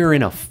when you're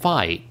in a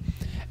fight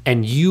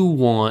and you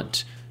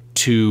want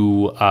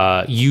to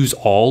use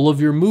all of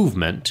your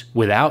movement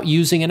without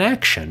using an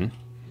action,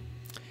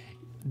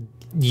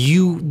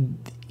 you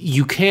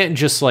can't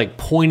just like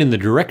point in the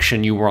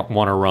direction you want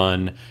to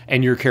run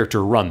and your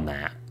character run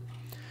that.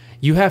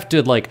 You have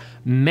to like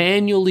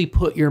manually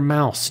put your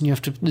mouse, and you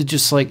have to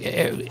just like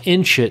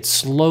inch it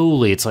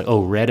slowly. It's like,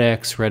 oh, red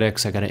X,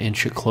 I gotta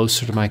inch it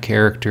closer to my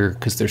character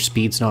because their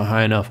speed's not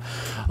high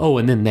enough. Oh,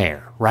 and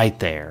then right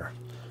there.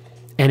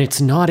 And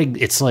it's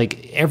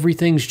like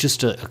everything's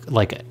just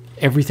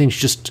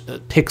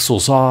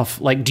pixels off.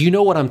 Like, do you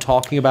know what I'm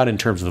talking about in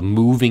terms of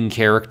moving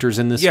characters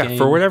in this game? Yeah,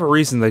 for whatever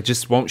reason, they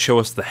just won't show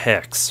us the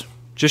hex.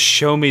 Just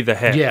show me the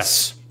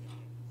hex.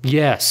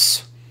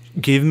 Yes.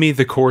 Give me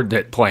the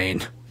coordinate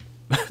plane.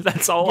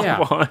 That's all I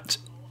want.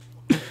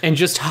 and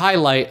just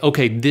highlight,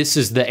 okay, this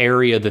is the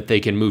area that they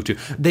can move to.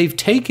 They've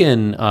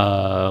taken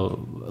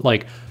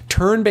like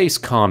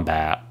turn-based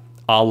combat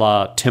a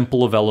la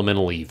Temple of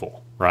Elemental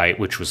Evil, right?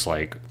 Which was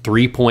like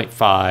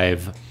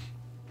 3.5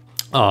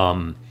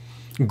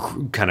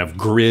 kind of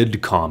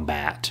grid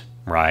combat,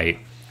 right?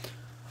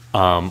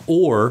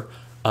 Or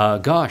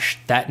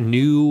that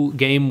new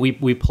game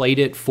we played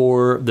it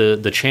for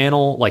the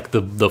channel, like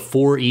the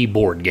 4E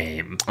board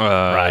game,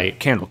 right?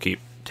 Candlekeep.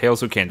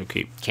 Tales of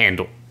Candlekeep.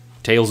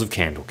 Tales of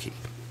Candlekeep.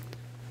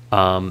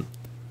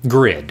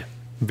 Grid.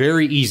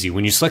 Very easy.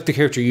 When you select the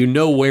character, you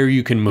know where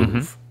you can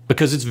move.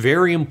 Because it's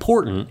very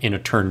important in a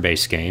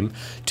turn-based game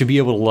to be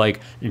able to like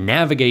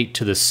navigate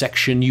to the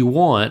section you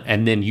want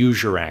and then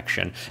use your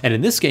action. And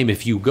in this game,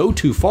 if you go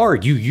too far,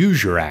 you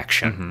use your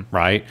action,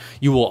 right?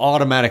 You will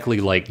automatically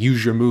like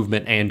use your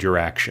movement and your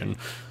action.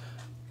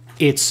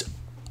 It's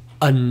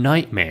a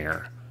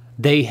nightmare.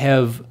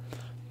 They've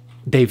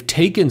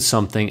taken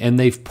something and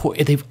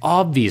they've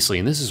obviously,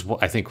 and this is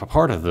what I think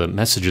part of the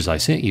messages I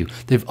sent you,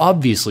 they've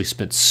obviously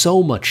spent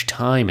so much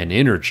time and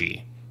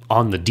energy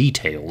on the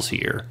details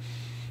here.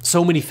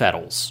 So many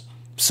fettles,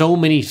 so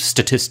many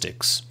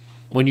statistics.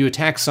 When you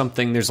attack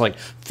something, there's like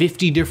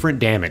 50 different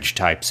damage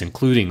types,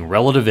 including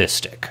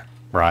relativistic,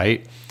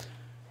 right?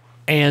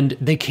 And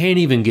they can't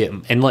even get,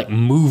 and like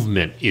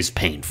movement is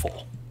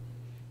painful.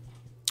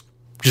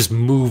 Just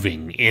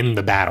moving in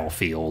the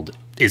battlefield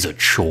is a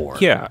chore.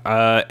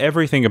 Yeah,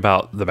 everything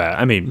about the battle,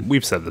 I mean,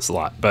 we've said this a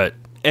lot, but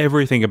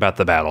everything about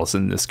the battles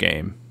in this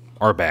game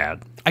are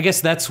bad. I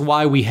guess that's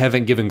why we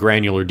haven't given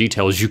granular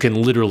details. You can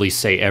literally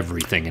say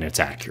everything and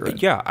it's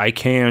accurate. Yeah, I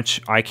can't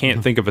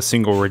think of a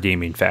single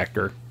redeeming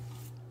factor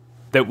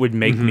that would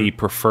make me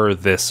prefer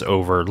this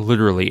over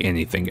literally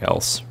anything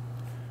else.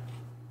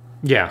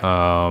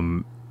 Yeah.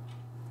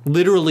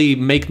 Literally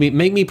make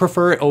me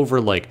prefer it over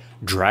like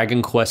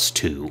Dragon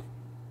Quest II.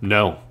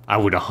 No, I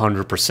would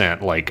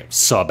 100% like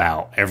sub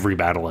out every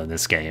battle in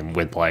this game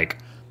with like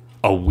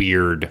a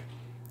weird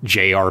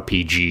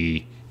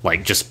JRPG,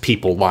 like just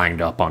people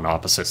lined up on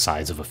opposite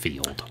sides of a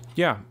field.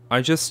 Yeah, I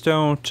just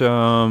don't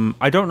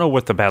I don't know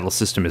what the battle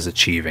system is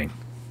achieving.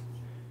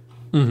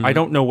 I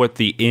don't know what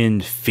the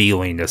end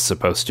feeling is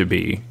supposed to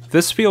be.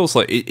 This feels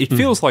like it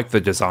feels like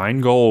the design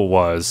goal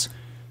was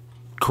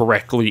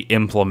correctly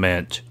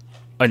implement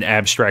an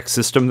abstract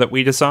system that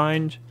we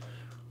designed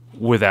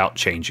without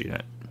changing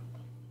it.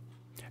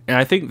 And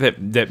I think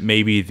that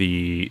maybe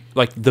the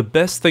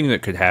best thing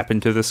that could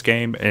happen to this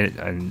game,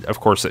 and of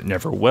course it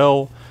never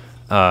will,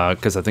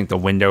 because I think the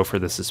window for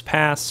this is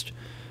past.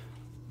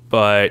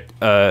 But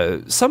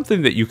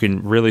something that you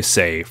can really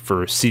say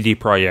for CD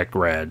Projekt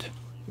Red,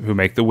 who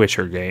make the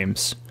Witcher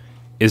games,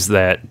 is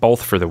that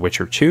both for The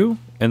Witcher 2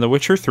 and The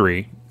Witcher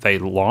 3, they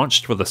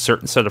launched with a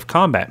certain set of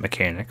combat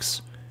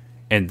mechanics,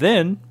 and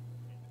then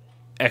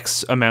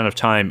X amount of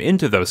time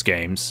into those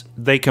games,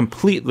 they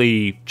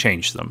completely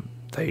changed them.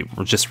 They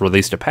just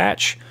released a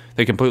patch.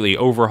 They completely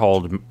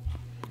overhauled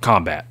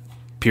combat,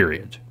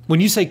 period. When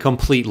you say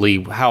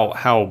completely,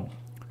 how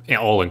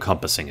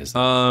all-encompassing is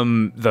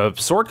that? The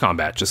sword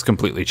combat just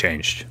completely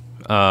changed.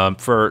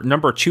 For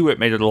number 2, it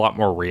made it a lot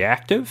more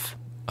reactive.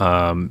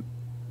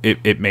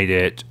 It made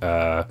it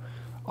a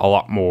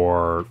lot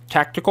more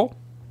tactical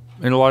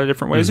in a lot of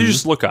different ways. You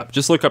just look up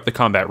the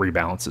combat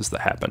rebalances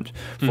that happened.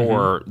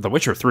 For The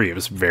Witcher 3, it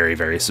was very,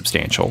 very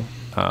substantial.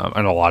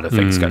 And a lot of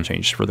things got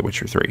changed for The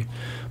Witcher 3.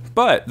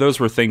 But those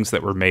were things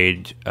that were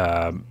made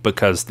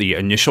because the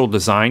initial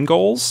design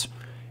goals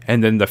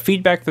and then the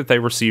feedback that they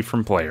received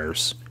from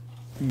players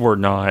were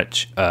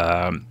not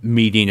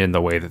meeting in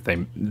the way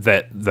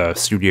that the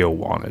studio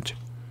wanted.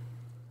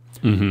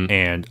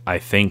 And I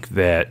think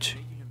that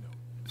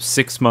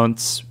 6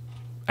 months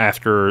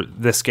after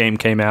this game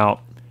came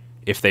out,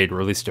 if they'd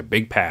released a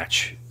big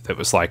patch that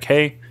was like,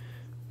 hey,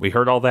 we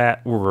heard all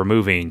that, we're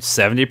removing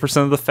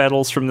 70% of the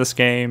fettles from this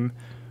game,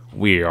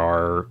 we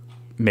are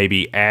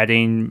maybe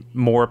adding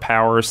more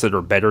powers that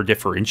are better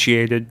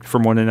differentiated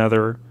from one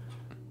another,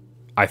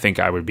 I think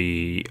I would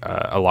be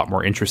a lot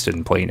more interested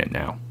in playing it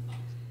now.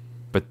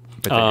 But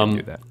they didn't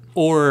do that.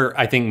 Or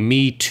I think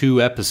me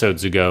 2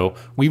 episodes ago,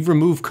 we've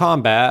removed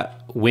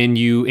combat. When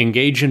you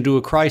engage into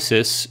a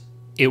crisis,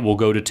 it will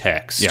go to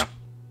text. Yeah.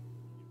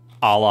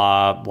 A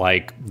la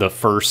like the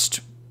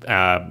first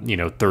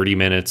 30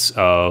 minutes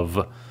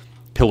of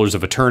Pillars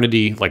of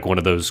Eternity, like one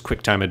of those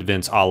QuickTime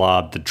events, a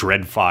la the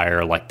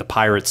Dreadfire, like the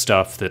pirate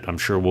stuff that I'm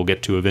sure we'll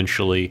get to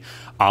eventually,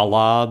 a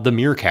la the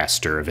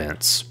Mirrorcaster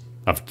events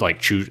of like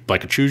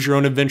a choose your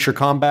own adventure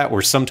combat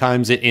where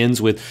sometimes it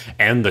ends with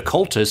and the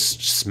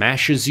cultist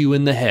smashes you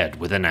in the head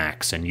with an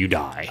axe and you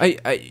die.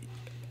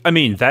 I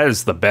mean, that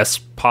is the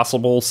best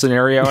possible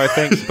scenario, I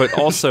think, but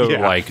also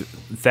like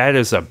that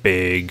is a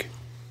big,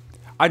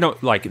 I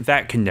don't like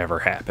that can never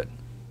happen.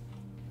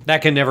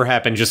 That can never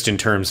happen just in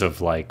terms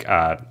of like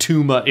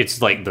too much. It's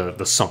like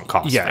the sunk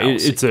cost. Yeah,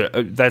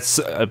 that's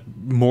a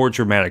more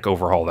dramatic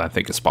overhaul than I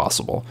think is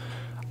possible.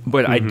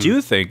 But I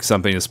do think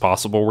something is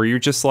possible where you're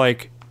just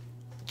like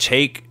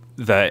take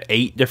the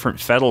 8 different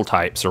fettle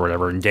types or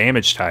whatever and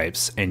damage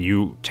types, and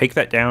you take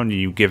that down and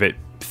you give it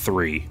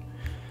 3.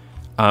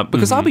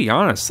 Because I'll be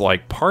honest,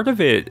 like, part of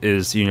it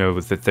is,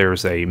 that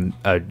there's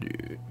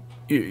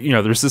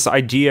there's this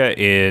idea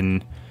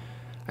in,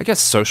 I guess,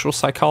 social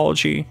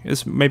psychology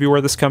is maybe where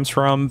this comes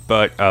from,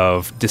 but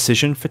of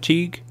decision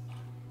fatigue,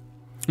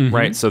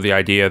 right? So the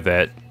idea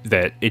that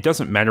it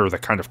doesn't matter the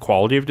kind of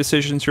quality of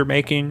decisions you're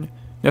making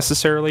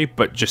necessarily,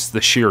 but just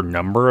the sheer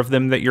number of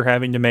them that you're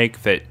having to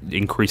make that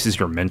increases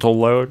your mental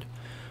load.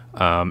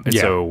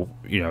 So,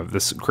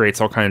 this creates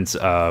all kinds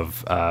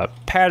of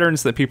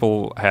patterns that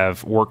people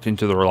have worked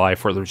into their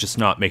life where they're just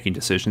not making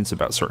decisions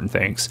about certain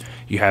things.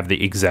 You have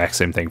the exact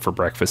same thing for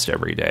breakfast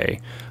every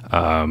day.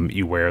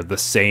 You wear the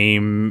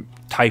same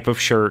type of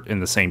shirt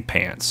and the same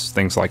pants,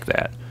 things like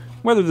that.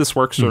 Whether this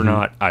works or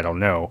not, I don't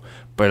know.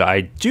 But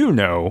I do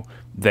know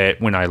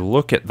that when I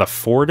look at the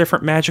 4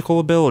 different magical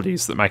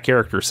abilities that my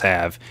characters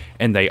have,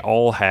 and they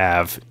all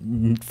have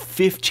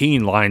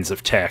 15 lines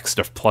of text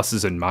of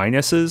pluses and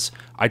minuses,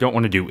 I don't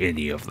want to do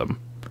any of them.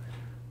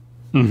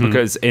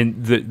 Because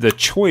the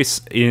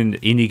choice in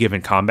any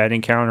given combat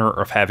encounter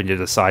of having to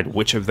decide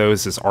which of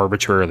those is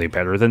arbitrarily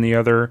better than the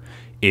other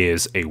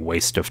is a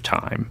waste of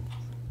time.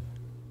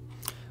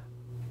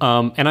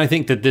 And I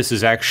think that this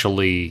is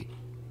actually...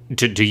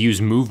 To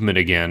use movement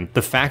again,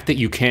 the fact that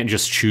you can't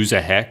just choose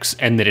a hex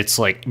and that it's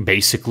like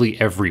basically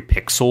every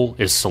pixel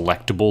is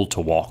selectable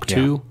to walk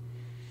to,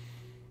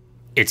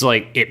 it's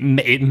like it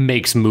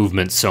makes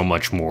movement so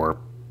much more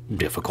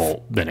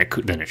difficult than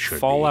it should.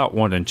 Fallout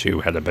 1 and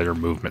 2 had a better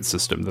movement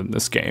system than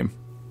this game.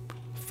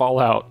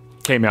 Fallout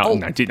came out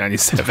in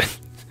 1997.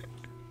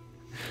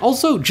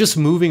 Also, just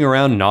moving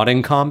around not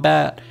in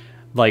combat,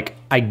 like,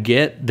 I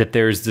get that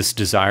there's this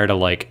desire to,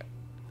 like,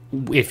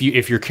 if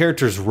your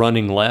character's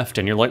running left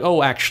and you're like,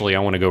 oh, actually, I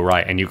want to go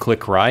right, and you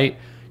click right,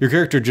 your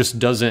character just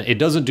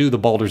doesn't do the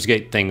Baldur's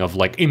Gate thing of,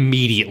 like,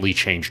 immediately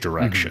change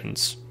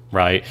directions,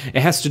 right?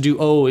 It has to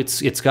do,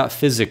 it's got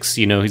physics,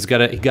 he's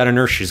got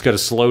inertia, he's got to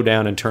slow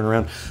down and turn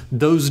around.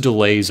 Those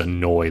delays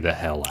annoy the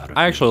hell out of me.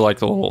 I actually like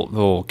the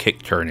little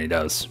kick turn he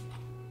does.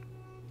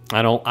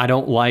 I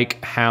don't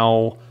like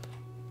how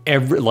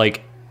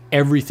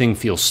everything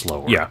feels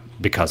slower. Yeah,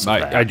 because of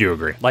that. I do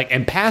agree. Like,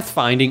 and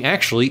pathfinding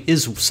actually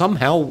is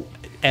somehow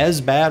as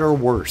bad or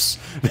worse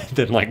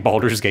than like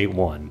Baldur's Gate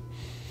 1.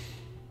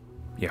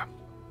 Yeah.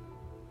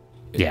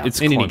 Yeah. It's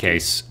in clunky. Any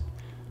case,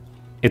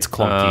 it's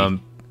clunky.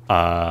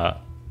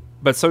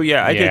 But so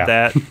yeah, I did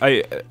that.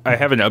 I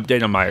have an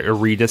update on my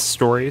Eritas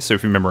story. So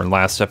if you remember in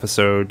last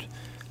episode,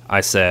 I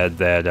said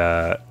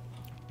that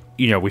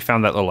we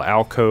found that little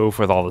alcove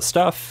with all the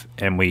stuff,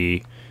 and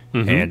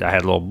and I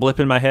had a little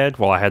blip in my head.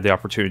 Well, I had the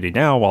opportunity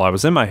now, while I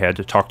was in my head,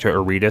 to talk to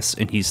Eritas,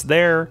 and he's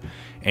there,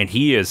 and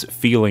he is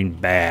feeling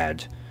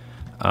bad.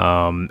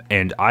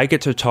 And I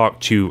get to talk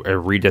to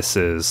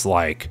Eritas's,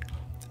 like,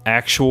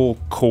 actual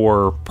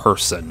core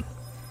person.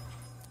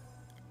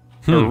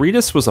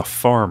 Eritas was a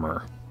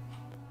farmer,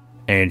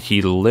 and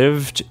he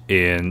lived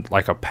in,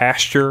 like, a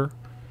pasture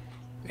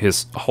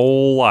his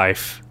whole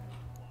life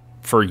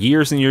for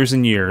years and years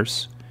and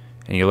years.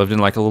 And he lived in,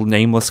 like, a little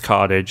nameless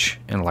cottage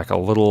in, like, a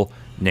little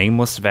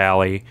nameless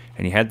valley,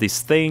 and he had these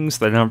things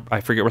that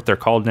I forget what they're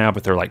called now,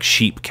 but they're like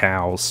sheep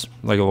cows,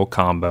 like a little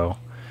combo.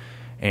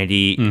 And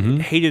he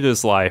hated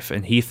his life,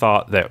 and he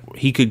thought that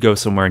he could go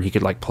somewhere and he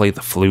could, like, play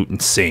the flute and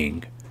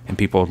sing, and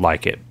people would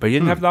like it. But he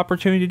didn't have the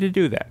opportunity to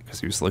do that because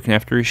he was looking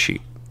after his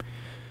sheep.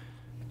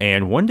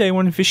 And one day,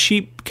 one of his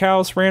sheep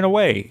cows ran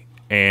away,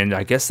 and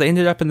I guess they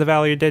ended up in the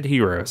Valley of Dead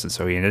Heroes, and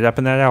so he ended up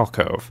in that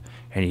alcove,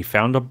 and he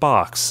found a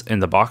box, and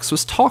the box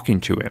was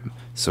talking to him.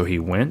 So he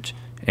went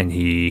and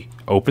he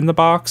opened the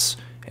box,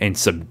 and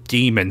some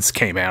demons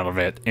came out of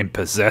it and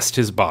possessed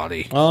his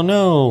body. Oh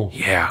no!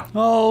 Yeah.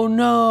 Oh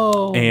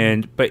no!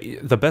 But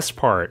the best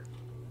part,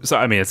 so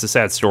I mean, it's a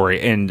sad story,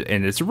 and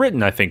it's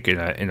written, I think, in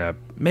a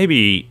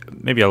maybe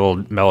a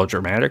little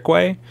melodramatic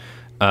way,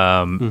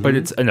 but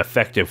it's an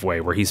effective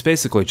way where he's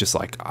basically just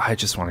like, I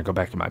just want to go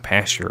back to my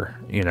pasture,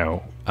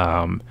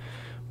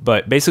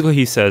 But basically,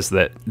 he says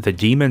that the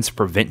demons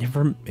prevent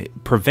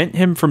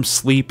him from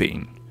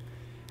sleeping.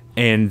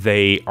 And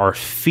they are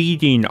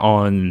feeding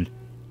on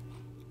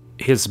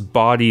his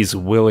body's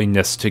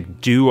willingness to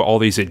do all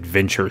these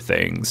adventure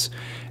things.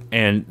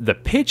 And the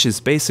pitch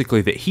is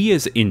basically that he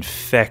is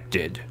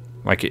infected,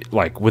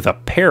 like with a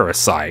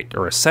parasite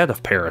or a set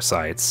of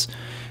parasites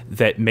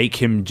that make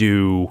him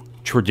do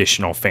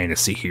traditional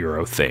fantasy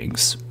hero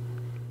things.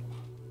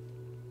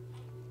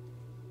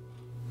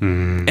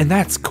 And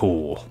that's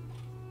cool.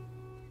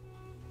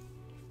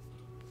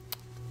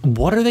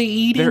 What are they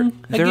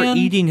eating? They're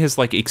eating his,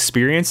 like,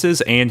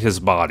 experiences and his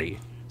body.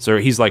 So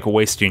he's, like,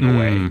 wasting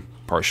away,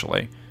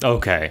 partially.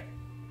 Okay.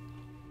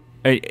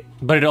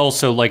 But it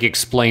also, like,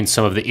 explains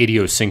some of the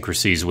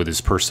idiosyncrasies with his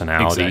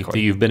personality that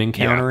you've been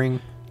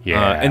encountering.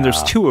 Yeah. And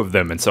there's 2 of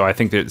them, and so I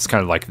think that it's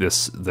kind of like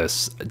this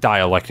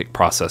dialectic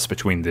process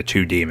between the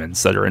 2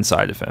 demons that are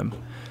inside of him.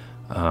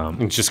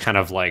 It's just kind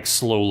of like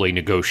slowly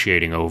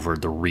negotiating over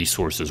the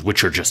resources,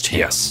 which are just him.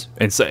 Yes,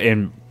 and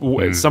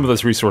some of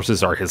those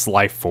resources are his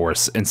life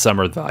force, and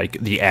some are like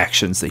the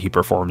actions that he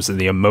performs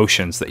and the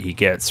emotions that he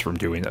gets from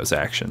doing those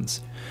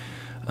actions.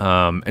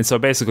 And so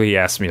basically, he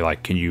asked me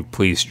like, "Can you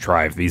please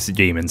drive these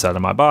demons out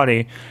of my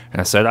body?"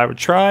 And I said I would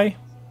try,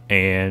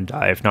 and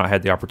I have not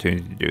had the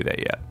opportunity to do that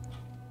yet.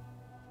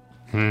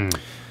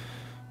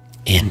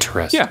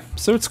 Interesting. Yeah,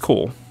 so it's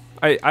cool.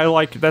 I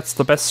like that's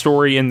the best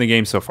story in the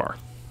game so far,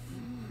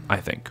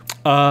 I think.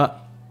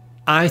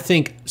 I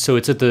think so.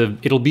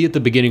 It'll be at the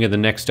beginning of the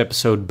next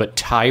episode. But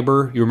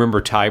Tiber, you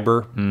remember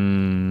Tiber?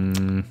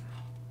 No.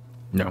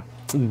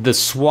 The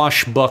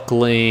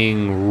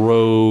swashbuckling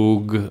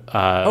rogue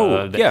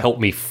that helped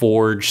me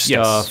forge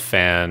stuff,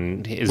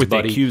 and his with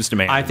buddy. the accused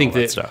man. I think and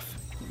all that stuff.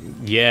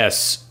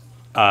 Yes,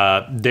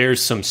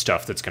 there's some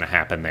stuff that's going to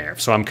happen there.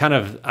 So I'm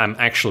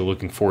actually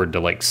looking forward to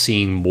like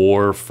seeing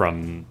more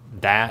from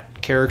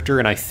that character,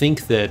 and I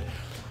think that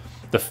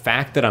the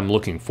fact that I'm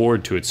looking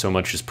forward to it so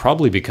much is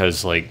probably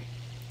because like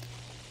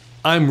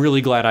I'm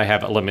really glad I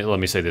have. Let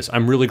me say this.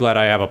 I'm really glad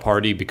I have a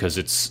party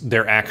because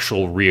they're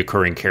actual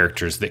reoccurring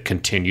characters that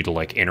continue to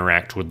like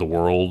interact with the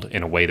world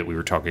in a way that we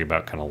were talking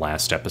about kind of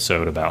last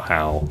episode about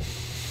how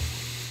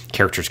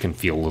characters can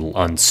feel a little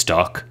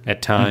unstuck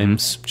at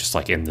times, just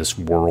like in this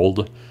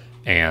world.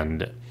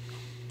 And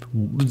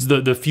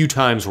the few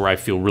times where I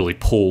feel really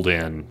pulled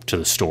in to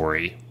the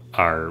story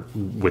are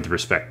with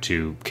respect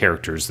to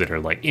characters that are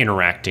like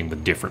interacting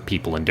with different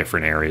people in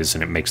different areas,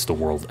 and it makes the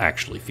world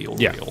actually feel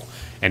real.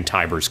 And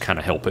Tiber's kind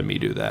of helping me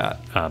do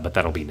that, but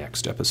that'll be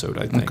next episode,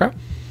 I think. Okay.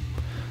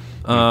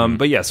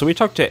 But yeah, so we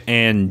talked to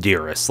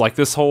Andirus. Like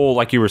this whole,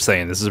 like you were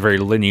saying, this is a very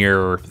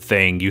linear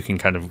thing. You can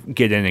kind of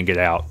get in and get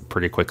out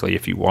pretty quickly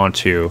if you want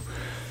to.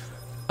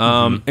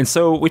 And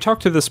so we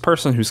talked to this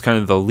person who's kind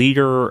of the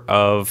leader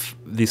of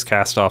these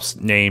cast-offs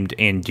named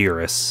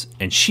Andirus,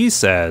 and she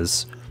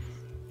says,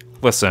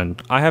 "Listen,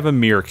 I have a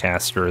mirror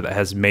caster that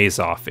has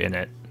Mazoff in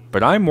it,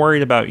 but I'm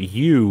worried about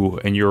you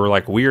and your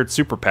like weird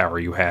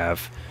superpower you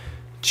have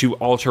to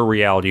alter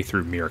reality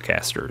through mirror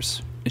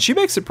casters." And she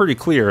makes it pretty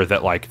clear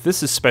that like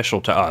this is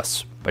special to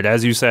us. But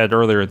as you said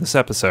earlier in this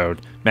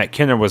episode, Matt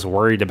Kenna was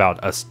worried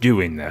about us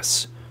doing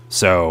this.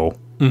 So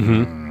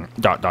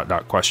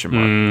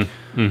question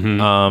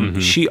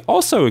mark. She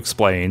also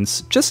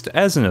explains, just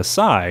as an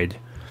aside,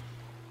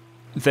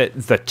 that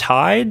the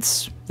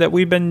tides that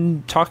we've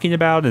been talking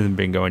about and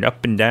been going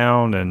up and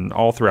down and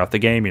all throughout the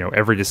game, you know,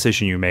 every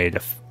decision you made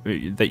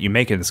that you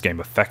make in this game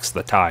affects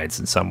the tides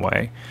in some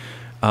way.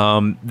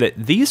 That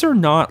these are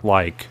not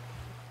like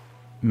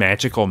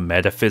magical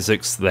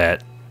metaphysics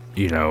that,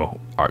 you know,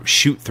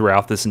 shoot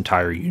throughout this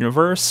entire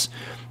universe.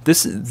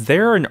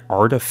 They're an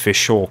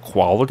artificial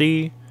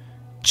quality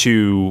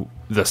to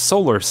the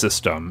solar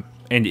system,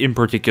 and in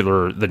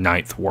particular the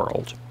ninth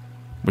world,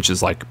 which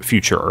is like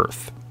future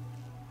Earth.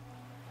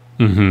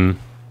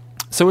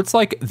 So it's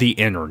like the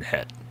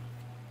internet.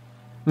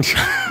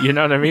 You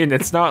know what I mean?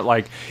 It's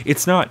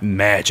not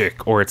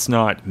magic, or it's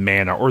not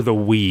mana, or the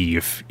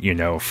weave, you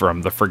know,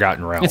 from the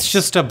Forgotten Realms. It's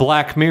just a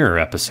Black Mirror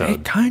episode.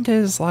 It kind of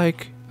is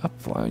like a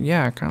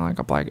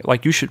black.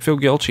 Like you should feel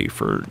guilty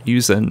for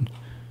using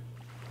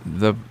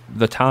the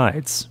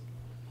tides.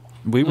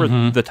 We were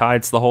the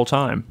tides the whole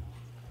time.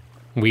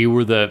 We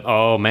were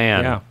oh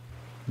man. Yeah.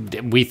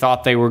 We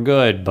thought they were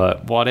good,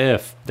 but what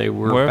if they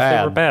were bad?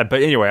 They were bad.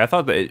 But anyway, I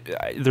thought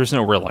that there's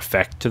no real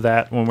effect to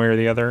that one way or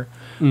the other.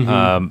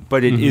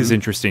 But it is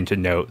interesting to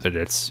note that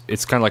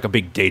it's kind of like a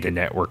big data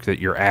network that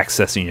you're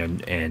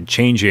accessing and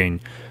changing,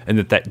 and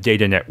that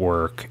data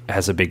network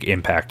has a big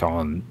impact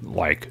on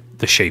like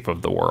the shape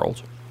of the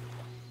world.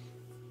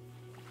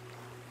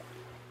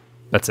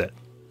 That's it.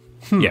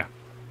 Yeah.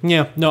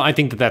 Yeah, no, I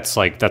think that's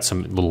a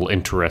little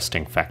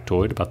interesting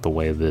factoid about the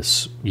way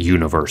this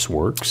universe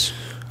works.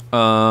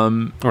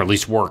 Or at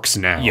least works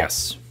now.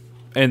 Yes.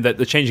 And that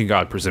the Changing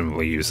God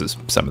presumably uses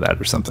some of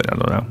that or something. I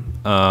don't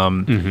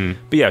know.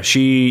 But yeah,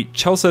 she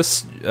tells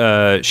us,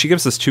 she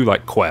gives us two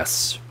like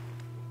quests.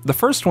 The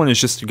first one is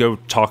just to go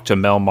talk to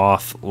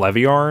Melmoth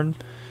Leviarn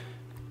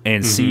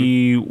and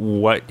see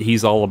what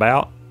he's all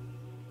about.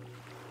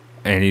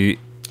 And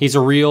he's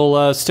a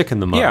real stick in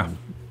the mud. Yeah.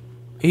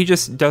 He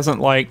just doesn't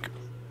like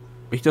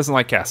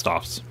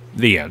cast-offs.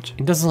 The end.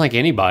 He doesn't like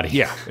anybody.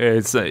 Yeah,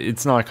 it's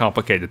not a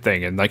complicated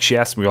thing. And like she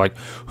asked me, like,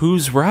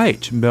 who's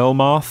right,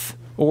 Melmoth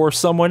or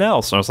someone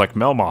else? And I was like,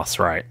 Melmoth's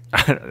right.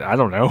 I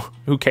don't know.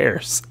 Who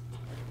cares?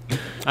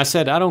 I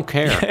said, I don't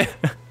care.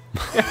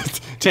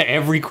 To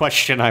every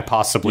question I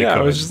possibly could.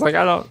 I was just like,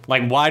 I don't.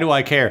 Like, why do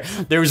I care?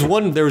 There was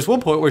one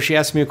point where she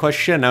asked me a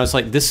question, and I was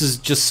like, this is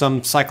just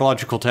some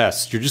psychological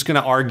test. You're just going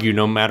to argue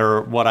no matter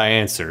what I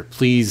answer.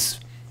 Please,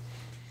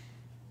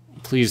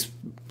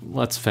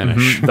 let's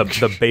finish.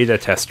 The beta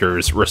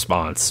tester's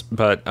response.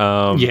 But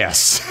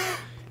yes.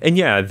 And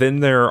yeah, then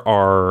there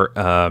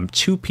are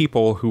two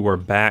people who are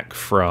back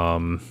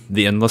from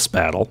the Endless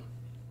Battle,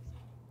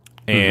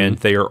 and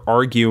they are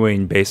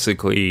arguing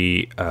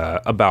basically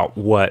about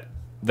what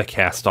the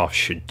cast-off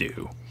should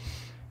do.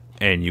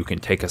 and you can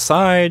take a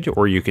side,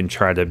 or you can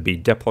try to be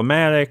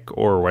diplomatic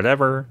or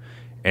whatever.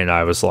 And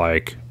I was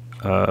like,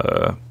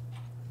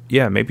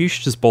 yeah, maybe you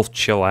should just both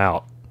chill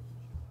out.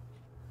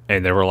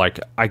 And they were like,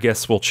 I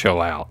guess we'll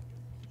chill out.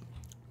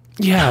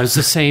 Yeah, it was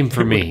the same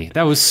for me.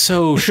 That was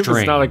so strange. It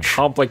was not a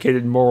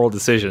complicated moral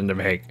decision to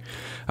make.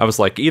 I was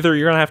like, either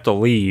you're going to have to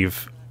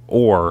leave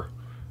or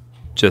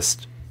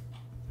just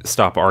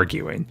stop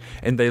arguing.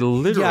 And they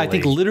literally... Yeah, I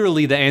think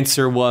literally the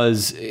answer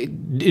was,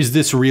 is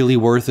this really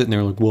worth it? And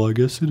they're like, well, I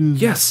guess it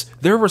is. Yes,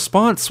 their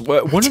response,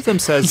 one of them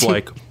says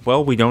like,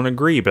 well, we don't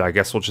agree, but I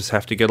guess we'll just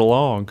have to get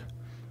along.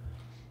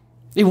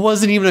 It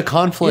wasn't even a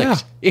conflict. Yeah.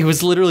 It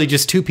was literally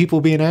just two people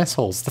being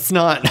assholes. That's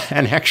not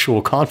an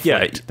actual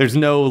conflict. Yeah. There's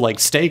no, like,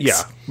 stakes.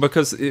 Yeah,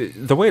 because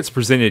the way it's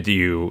presented to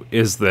you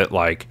is that,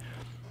 like,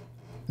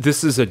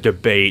 this is a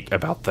debate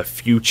about the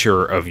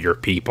future of your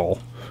people.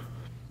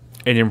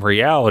 And in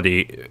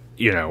reality,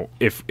 you know,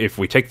 if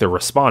we take the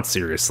response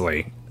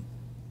seriously,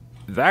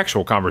 the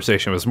actual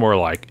conversation was more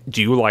like,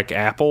 do you like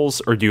apples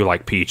or do you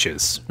like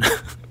peaches?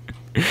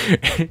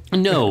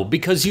 No,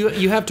 because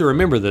you have to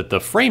remember that the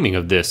framing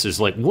of this is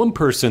like one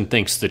person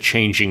thinks the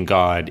changing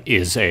god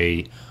is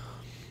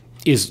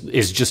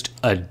just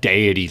a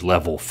deity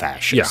level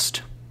fascist.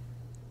 Yeah.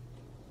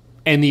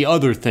 And the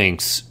other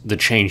thinks the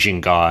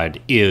changing god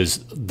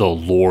is the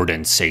Lord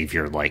and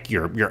Savior, like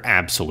your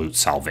absolute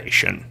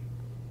salvation.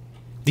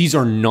 These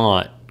are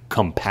not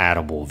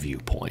compatible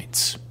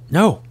viewpoints.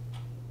 No.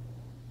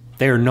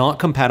 They are not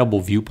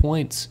compatible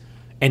viewpoints,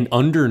 and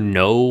under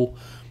no...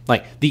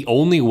 Like, the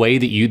only way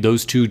that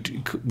those two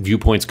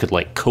viewpoints could,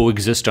 like,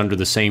 coexist under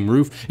the same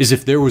roof is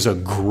if there was a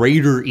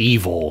greater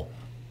evil,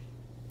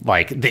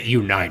 like, that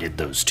united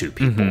those two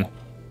people. Mm-hmm.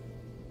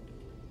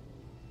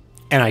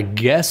 And I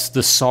guess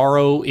the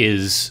sorrow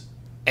is...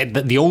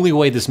 The only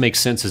way this makes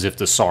sense is if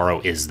the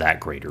sorrow is that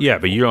greater evil. Yeah,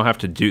 but you don't have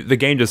to do... The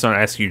game does not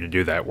ask you to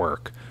do that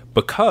work.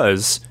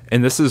 Because,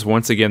 and this is,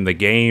 once again, the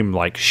game,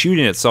 like,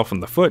 shooting itself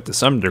in the foot to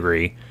some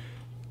degree,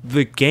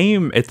 the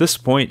game, at this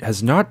point,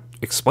 has not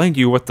explain to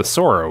you what the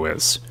sorrow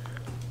is.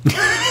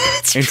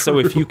 And so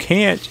if you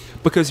can't,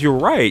 because you're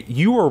right,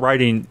 you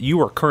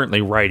are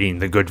currently writing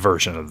the good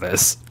version of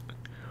this,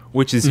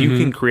 which is you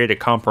can create a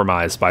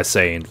compromise by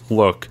saying,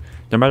 look,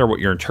 no matter what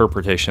your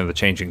interpretation of the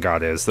changing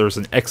god is, there's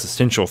an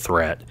existential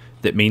threat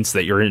that means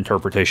that your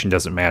interpretation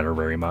doesn't matter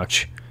very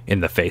much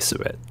in the face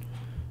of it.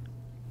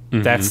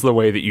 That's the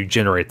way that you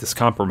generate this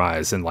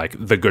compromise in, like,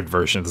 the good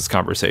version of this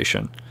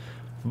conversation.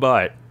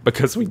 But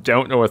because we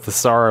don't know what the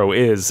sorrow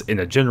is in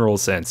a general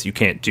sense, you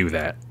can't do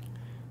that.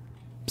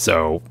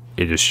 So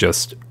it is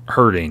just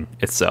hurting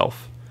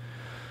itself.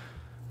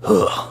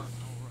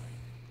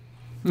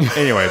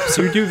 Anyway,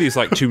 so you do these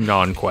like 2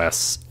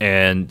 non-quests,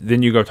 and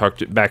then you go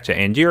back to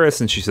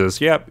Andiris, and she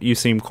says, yep, you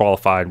seem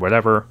qualified,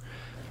 whatever.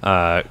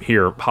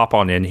 Here, hop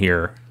on in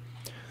here.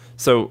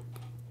 So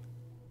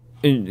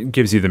it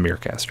gives you the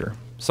Mirrorcaster.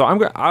 So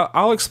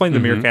I'll explain the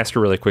Mirrorcaster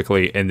really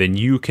quickly, and then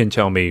you can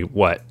tell me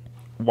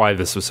why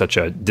this was such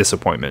a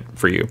disappointment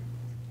for you.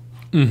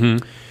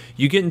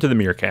 You get into the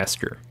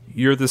Mirrorcaster.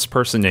 You're this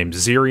person named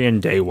Zirian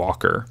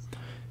Daywalker.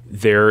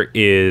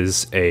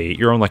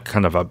 You're on like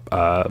kind of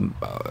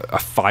a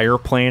fire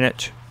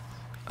planet,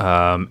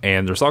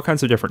 and there's all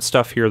kinds of different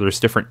stuff here.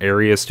 There's different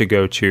areas to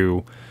go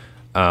to.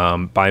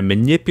 By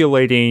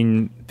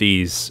manipulating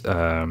these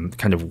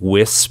kind of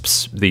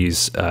wisps,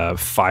 these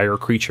fire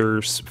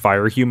creatures,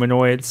 fire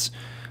humanoids,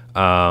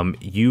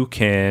 you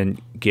can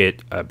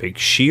get a big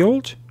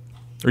shield.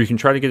 Or you can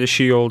try to get a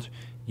shield.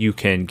 You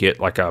can get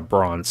like a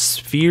bronze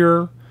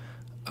sphere.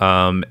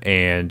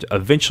 And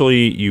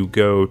eventually you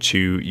get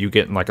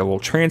in like a little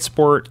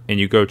transport and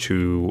you go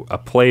to a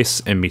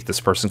place and meet this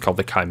person called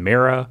the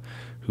Chimera,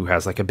 who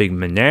has like a big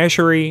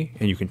menagerie.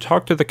 And you can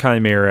talk to the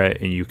Chimera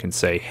and you can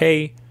say,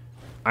 hey,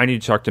 I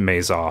need to talk to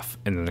Mazoff.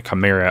 And then the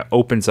Chimera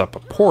opens up a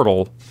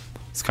portal.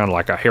 It's kind of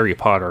like a Harry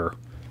Potter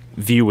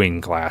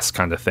viewing glass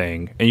kind of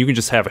thing. And you can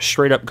just have a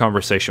straight up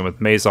conversation with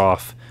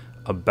Mazoff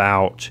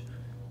about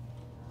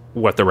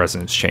what the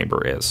Resonance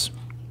Chamber is.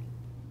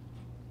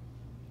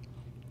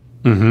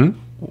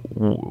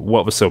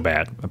 What was so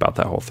bad about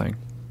that whole thing?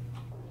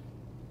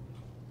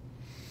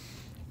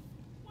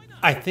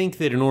 I think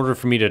that in order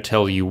for me to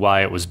tell you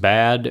why it was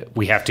bad,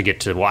 we have to get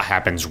to what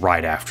happens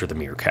right after the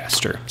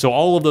Mirrorcaster. So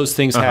all of those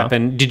things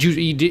happen. Did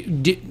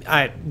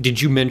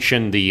you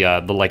mention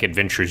the like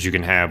adventures you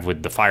can have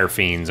with the fire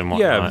fiends and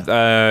whatnot?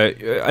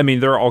 Yeah, I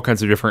mean there are all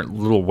kinds of different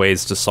little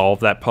ways to solve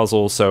that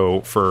puzzle.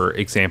 So, for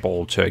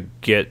example, to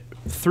get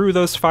through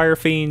those fire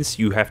fiends,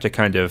 you have to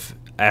kind of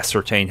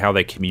ascertain how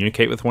they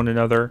communicate with one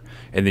another,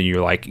 and then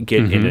you like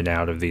get in and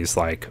out of these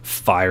like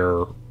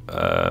fire.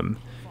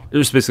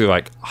 There's basically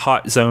like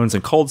hot zones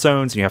and cold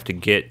zones, and you have to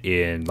get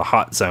in the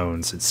hot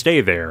zones and stay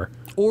there.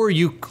 Or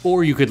you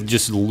could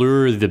just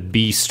lure the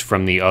beast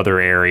from the other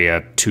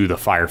area to the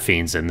fire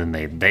fiends, and then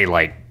they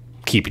like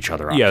keep each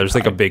other occupied. Yeah, there's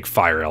like a big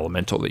fire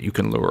elemental that you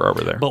can lure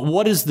over there. But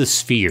what is the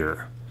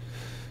sphere?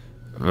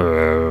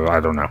 I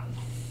don't know.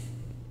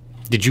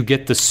 Did you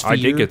get the sphere? I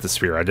did get the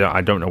sphere.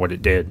 I don't know what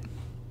it did.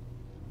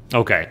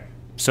 Okay.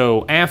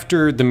 So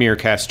after the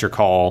Mirrorcaster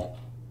call,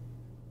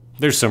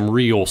 there's some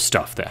real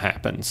stuff that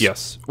happens.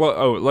 Yes.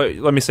 Well,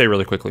 let me say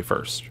really quickly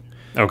first.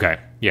 Okay.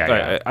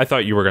 Yeah. I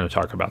thought you were going to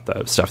talk about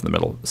the stuff in the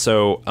middle.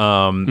 So,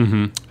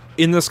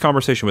 in this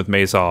conversation with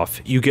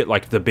Mazoff, you get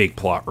like the big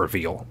plot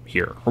reveal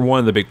here, or one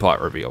of the big plot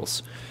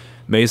reveals.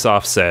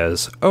 Mazoff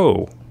says,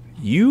 "Oh,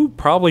 you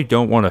probably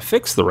don't want to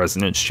fix the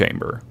Resonance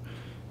Chamber,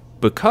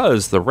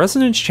 because the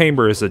Resonance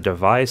Chamber is a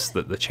device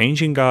that the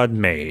Changing God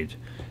made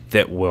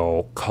that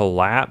will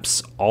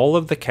collapse all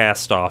of the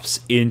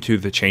cast-offs into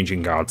the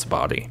Changing God's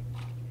body.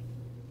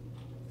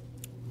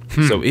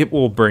 So they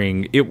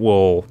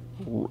will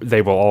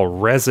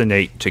all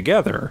resonate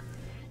together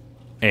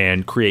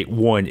and create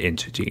one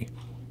entity.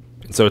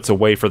 And so it's a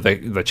way for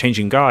the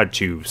Changing God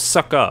to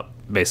suck up,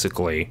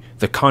 basically,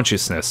 the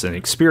consciousness and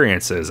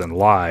experiences and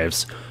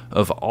lives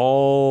of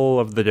all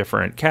of the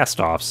different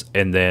cast-offs,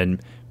 and then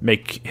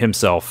make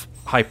himself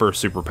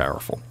super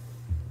powerful."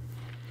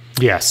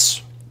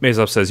 Yes.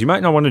 Mazoff says, "You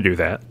might not want to do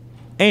that,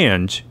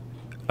 and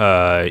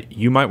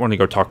you might want to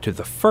go talk to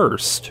the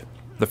first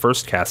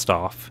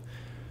cast-off,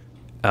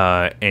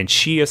 and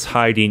she is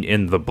hiding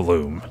in the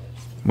Bloom."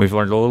 We've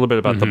learned a little bit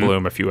about the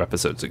Bloom a few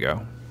episodes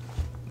ago,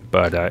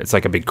 but it's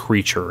like a big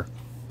creature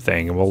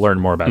thing, and we'll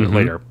learn more about it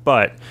later.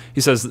 But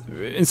he says,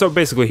 and so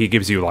basically he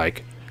gives you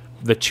like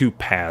the two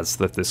paths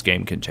that this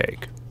game can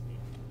take.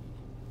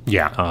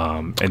 Yeah.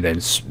 And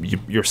then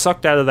you're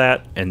sucked out of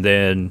that, and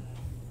then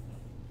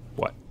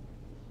what?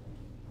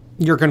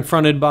 You're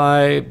confronted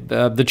by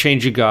the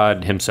Changing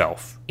God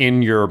himself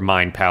in your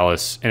mind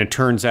palace, and it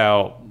turns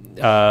out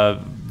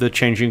the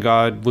Changing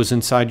God was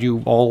inside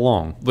you all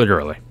along.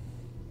 Literally.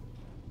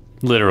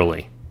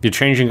 The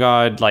Changing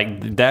God,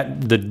 like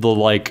that, the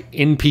like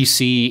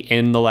NPC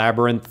in the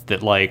labyrinth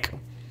that like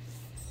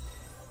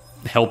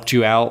helped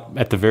you out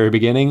at the very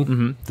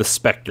beginning. The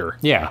Spectre.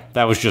 Yeah,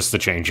 that was just the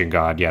Changing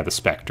God. Yeah, the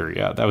Spectre.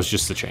 Yeah, that was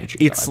just the Changing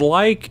God. It's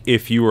like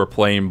if you were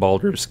playing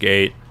Baldur's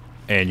Gate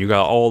and you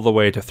got all the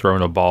way to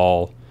throwing a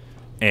ball,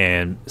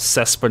 and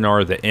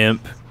Sespinar the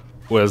Imp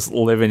was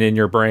living in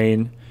your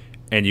brain,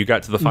 and you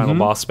got to the final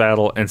boss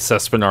battle, and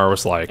Sespinar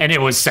was like... And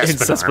it was Sespinar.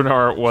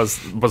 And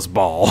Sespinar was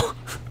Ball.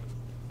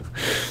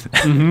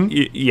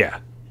 Yeah.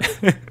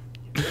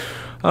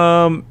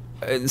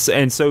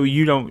 And so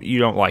you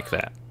don't like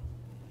that.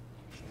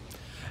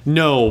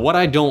 No, what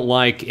I don't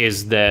like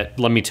is that...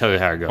 Let me tell you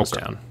how it goes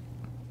down.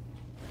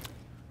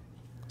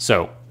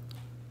 So,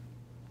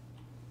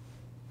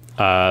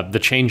 the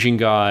Changing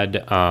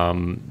God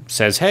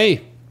says,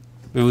 "Hey,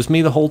 it was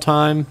me the whole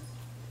time."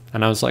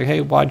 And I was like,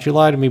 "Hey, why'd you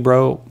lie to me,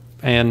 bro?"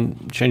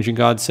 And Changing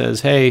God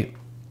says, "Hey,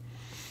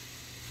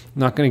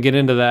 not going to get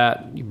into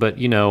that, but,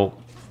 you know,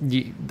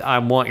 I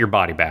want your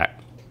body back.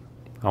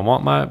 I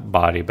want my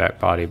body back.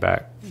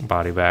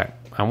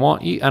 I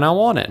want you, and I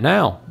want it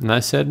now." And I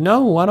said,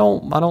 "No, I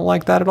don't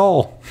like that at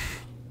all."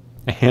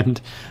 And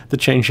the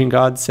Changing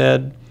God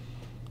said,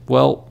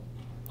 "Well,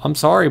 I'm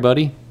sorry,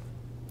 buddy,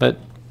 but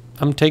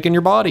I'm taking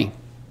your body."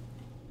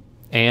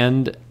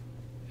 And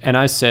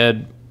I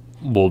said,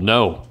 "Well,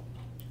 no."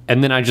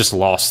 And then I just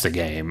lost the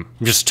game.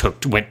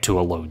 Went to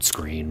a load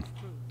screen.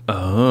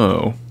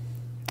 Oh.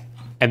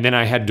 And then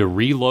I had to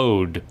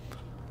reload,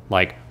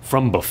 like,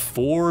 from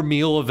before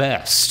Meal of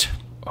Est.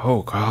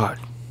 Oh, God.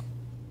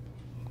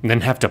 And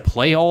then have to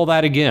play all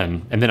that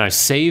again. And then I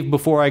save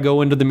before I go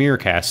into the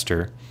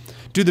Mirrorcaster.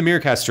 Do the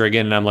Mirrorcaster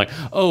again, and I'm like,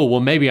 oh, well,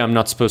 maybe I'm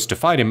not supposed to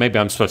fight him. Maybe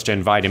I'm supposed to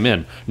invite him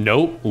in.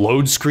 Nope.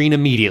 Load screen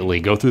immediately.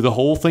 Go through the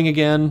whole thing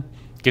again.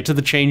 Get to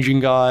the Changing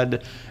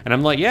God. And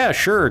I'm like, yeah,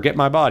 sure, get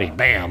my body.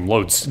 Bam.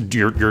 Loads.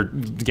 Your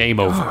game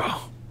over.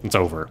 It's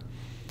over.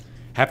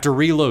 Have to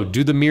reload.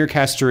 Do the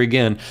Mirrorcaster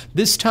again.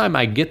 This time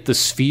I get the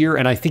sphere,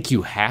 and I think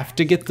you have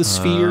to get the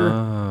sphere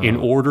in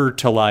order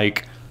to,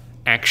 like,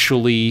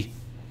 actually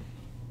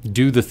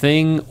do the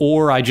thing,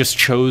 or I just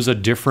chose a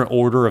different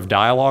order of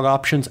dialogue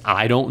options.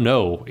 I don't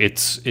know.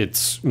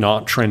 It's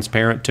not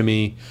transparent to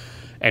me.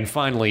 And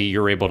finally,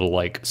 you're able to,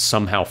 like,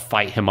 somehow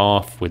fight him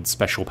off with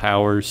special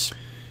powers.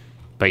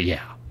 But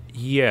yeah.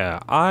 Yeah,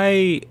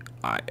 I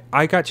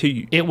got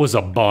to... It was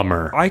a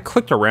bummer. I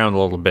clicked around a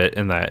little bit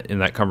in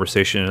that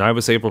conversation, and I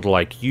was able to,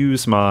 like,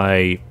 use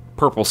my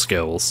purple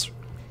skills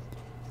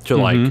to,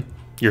 like...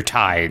 Your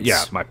tides.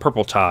 Yeah, my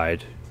purple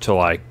tide to,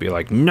 like, be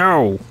like,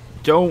 no,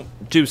 don't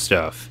do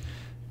stuff.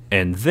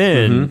 And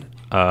then,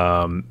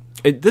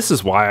 this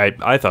is why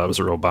I thought it was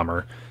a real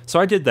bummer. So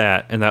I did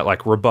that, and that,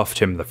 like, rebuffed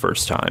him the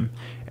first time.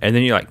 And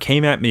then he, like,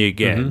 came at me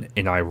again,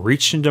 and I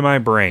reached into my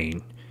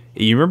brain.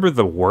 You remember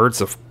the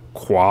words of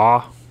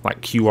Qua,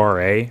 like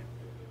QRA,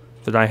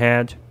 that I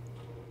had?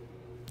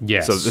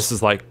 Yes. So this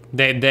is like...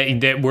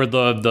 They were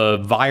the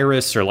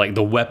virus, or like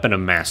the weapon of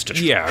mass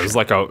destruction. Yeah, it was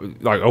like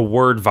a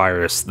word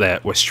virus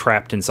that was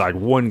trapped inside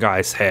one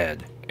guy's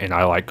head, and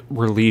I, like,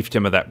 relieved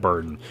him of that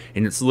burden.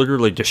 And it's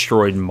literally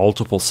destroyed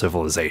multiple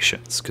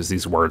civilizations, because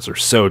these words are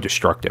so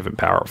destructive and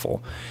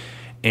powerful.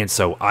 And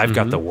so I've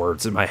got the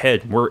words in my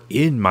head. We're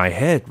in my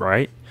head,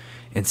 right?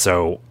 And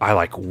so I,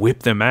 like,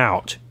 whip them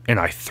out, and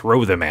I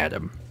throw them at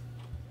him.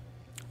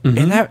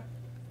 And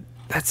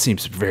that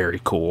seems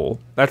very cool.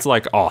 That's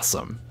like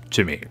awesome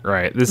to me,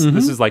 right? This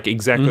is like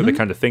exactly the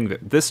kind of thing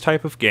that this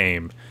type of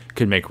game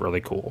could make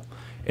really cool.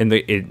 And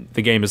the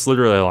game is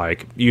literally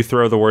like, you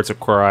throw the words of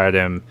Korra at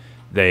him,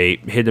 they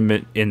hit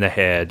him in the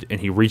head,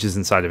 and he reaches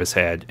inside of his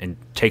head and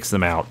takes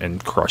them out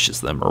and crushes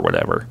them or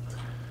whatever.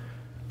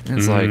 And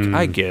it's like,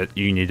 I get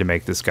you need to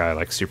make this guy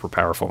like super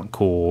powerful and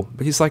cool,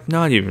 but he's like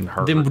not even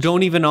hurt. Then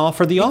don't even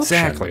offer the option.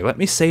 Exactly. Let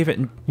me save it.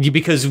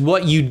 Because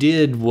what you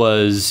did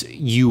was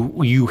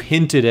you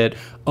hinted at,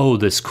 oh,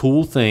 this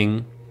cool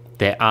thing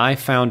that I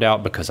found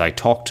out because I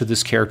talked to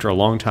this character a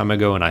long time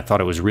ago and I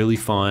thought it was really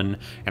fun,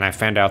 and I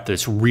found out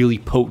this really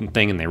potent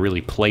thing and they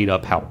really played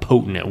up how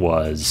potent it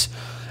was.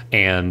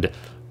 And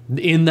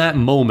in that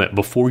moment,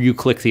 before you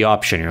click the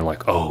option, you're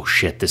like, oh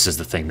shit, this is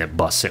the thing that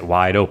busts it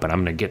wide open.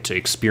 I'm going to get to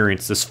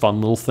experience this fun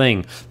little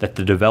thing that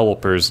the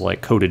developers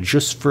like coded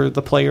just for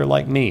the player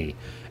like me.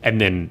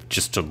 And then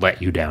just to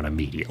let you down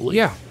immediately.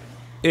 Yeah.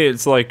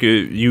 It's like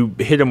you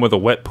hit him with a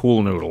wet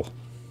pool noodle.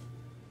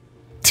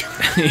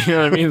 You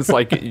know what I mean? It's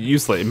like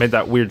useless. It made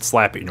that weird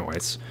slappy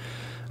noise.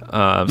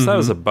 So that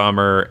was a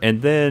bummer.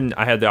 And then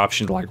I had the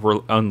option to like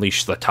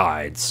unleash the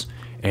tides.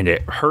 And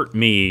it hurt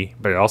me,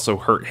 but it also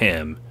hurt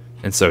him.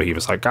 And so he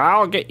was like,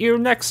 I'll get you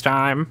next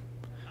time.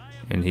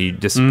 And he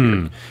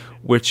disappeared.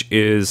 Which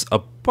is a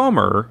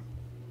bummer,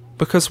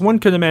 because one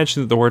could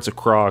imagine that the words of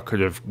Korra could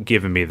have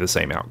given me the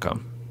same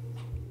outcome.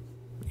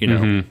 You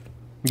know?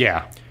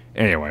 Yeah.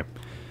 Anyway.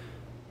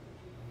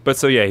 But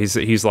so yeah,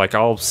 he's like,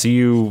 I'll see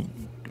you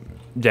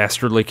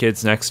dastardly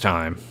kids next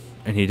time.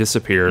 And he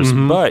disappears.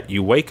 But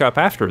you wake up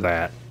after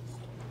that.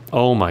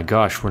 Oh my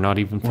gosh, we're not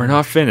even finished. We're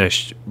not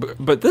finished.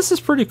 But this is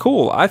pretty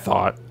cool, I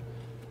thought.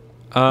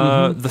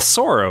 The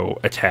Sorrow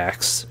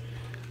attacks,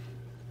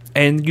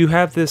 and you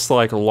have this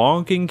like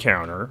long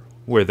encounter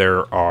where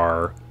there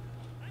are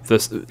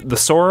the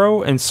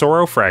Sorrow and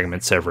Sorrow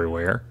fragments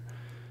everywhere.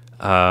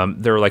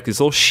 There are like these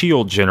little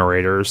shield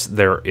generators.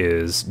 There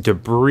is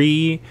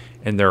debris,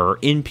 and there are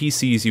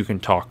NPCs you can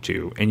talk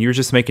to, and you're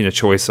just making a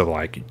choice of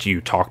like, do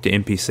you talk to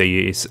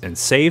NPCs and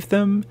save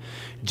them?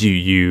 Do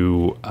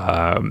you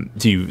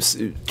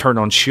turn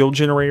on shield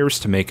generators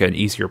to make an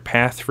easier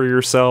path for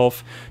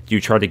yourself? Do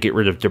you try to get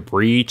rid of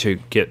debris to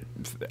get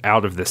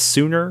out of this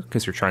sooner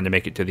because you're trying to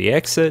make it to the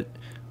exit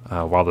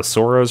while the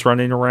Sorrow's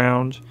running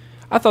around?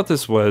 I thought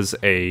this was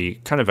a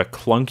kind of a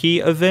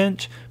clunky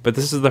event, but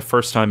this is the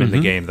first time in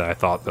the game that I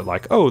thought that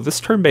like, oh, this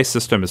turn-based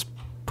system is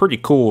pretty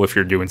cool if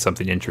you're doing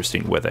something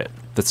interesting with it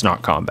that's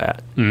not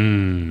combat.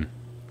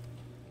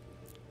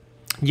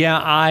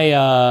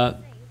 Yeah,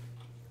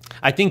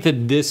 I think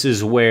that this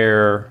is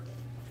where,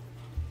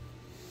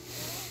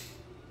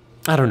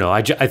 I don't know,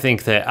 I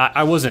think that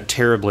I wasn't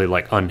terribly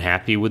like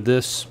unhappy with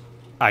this.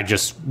 I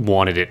just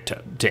wanted it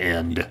to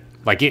end.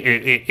 Like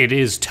it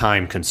is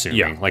time consuming.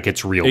 Yeah. Like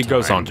it's real time. It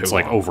goes on too It's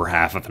long. like over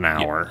half of an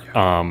hour.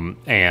 Yeah.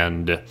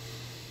 And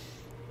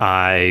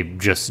I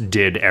just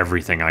did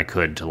everything I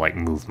could to like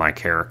move my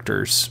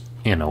characters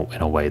in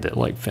a way that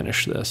like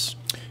finished this.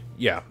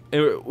 Yeah,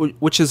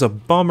 which is a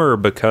bummer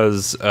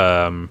because,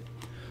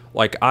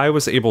 like, I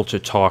was able to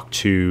talk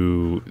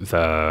to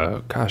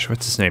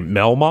what's his name?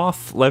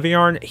 Melmoth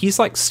Leviarn. He's,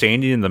 like,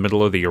 standing in the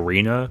middle of the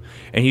arena,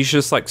 and he's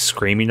just, like,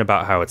 screaming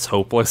about how it's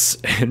hopeless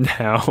and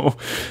how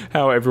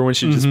everyone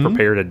should just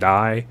prepare to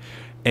die.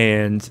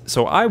 And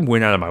so I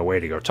went out of my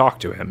way to go talk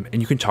to him,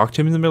 and you can talk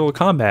to him in the middle of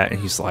combat, and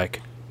he's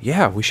like,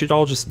 yeah, we should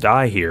all just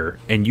die here,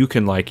 and you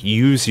can, like,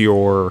 use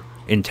your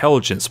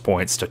intelligence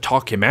points to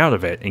talk him out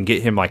of it and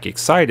get him like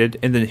excited,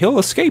 and then he'll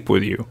escape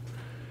with you.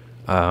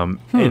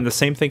 And the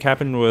same thing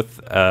happened with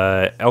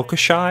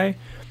Elkashai.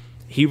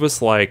 He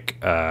was like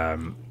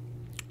kind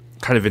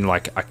of in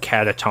like a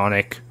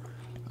catatonic,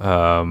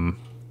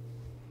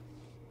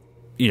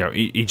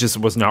 he just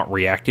was not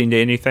reacting to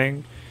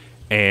anything.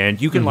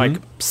 And you can like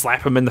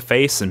slap him in the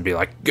face and be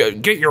like,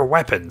 get your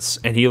weapons.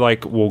 And he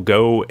like will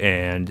go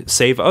and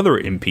save other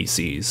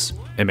NPCs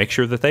and make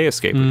sure that they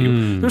escape with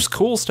you. There's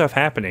cool stuff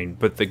happening,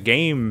 but the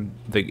game,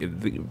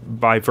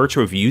 by virtue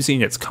of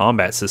using its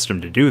combat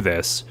system to do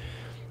this,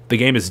 the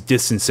game is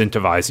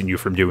disincentivizing you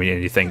from doing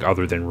anything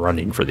other than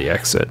running for the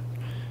exit.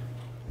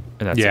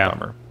 And that's a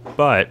bummer.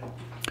 But,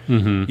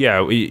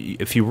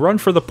 if you run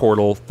for the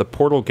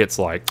portal gets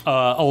like...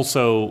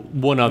 Also,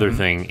 one other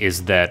thing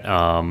is that...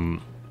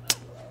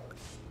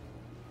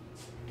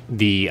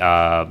 the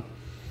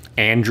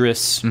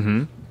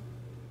Andress,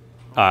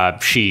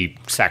 she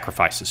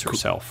sacrifices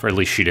herself, or at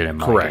least she did in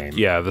my game.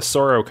 Yeah, the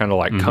Sorrow kind of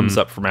like comes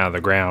up from out of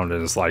the ground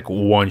and is like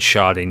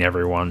one-shotting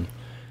everyone.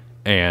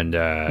 And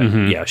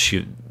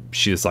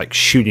she's like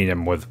shooting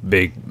him with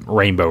big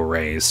rainbow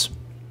rays.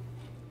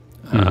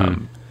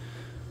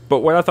 But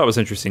what I thought was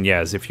interesting,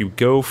 is if you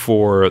go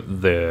for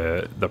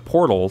the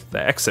portal,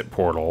 the exit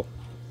portal,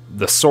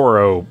 the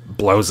Sorrow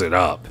blows it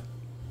up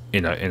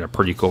in a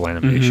pretty cool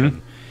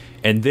animation.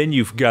 And then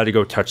you've got to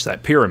go touch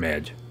that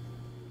pyramid.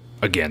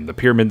 Again, the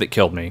pyramid that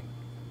killed me.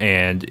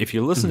 And if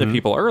you listen to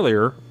people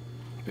earlier,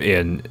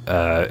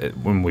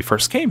 when we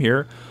first came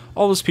here,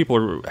 all those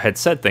people had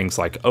said things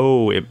like,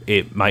 oh,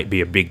 it might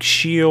be a big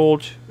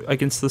shield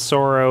against the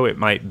Sorrow, it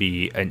might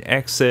be an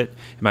exit,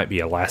 it might be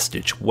a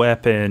last-ditch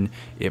weapon,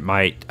 it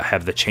might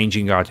have the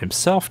Changing God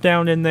himself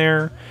down in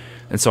there.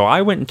 And so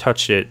I went and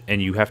touched it,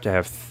 and you have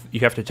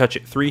to touch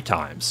it 3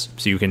 times.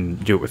 So you can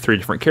do it with 3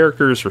 different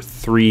characters or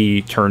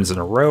 3 turns in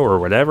a row or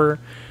whatever.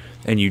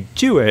 And you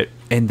do it,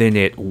 and then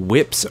it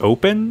whips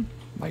open,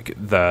 like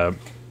the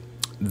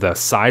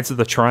sides of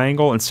the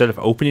triangle. Instead of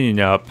opening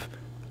up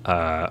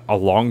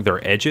along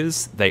their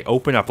edges, they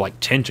open up like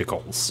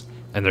tentacles.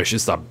 And there's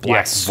just a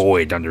black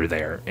void under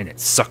there, and it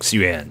sucks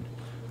you in.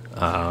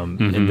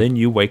 And then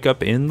you wake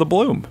up in the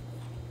bloom.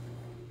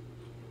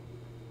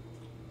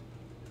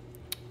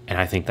 And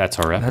I think that's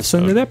our episode. That's the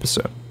end of the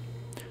episode.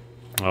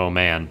 Oh,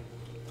 man.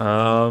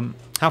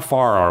 How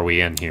far are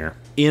we in here?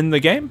 In the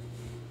game?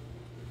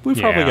 We've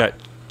probably got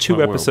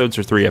 2 episodes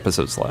or 3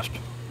 episodes left.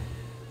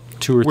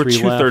 2 or 3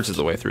 left? We're 2/3 of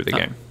the way through the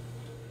game.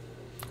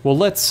 Well,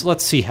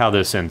 let's see how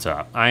this ends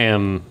up. I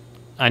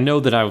know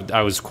that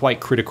I was quite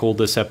critical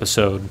this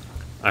episode.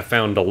 I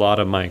found a lot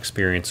of my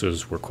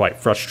experiences were quite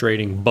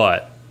frustrating,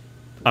 but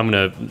I'm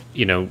gonna,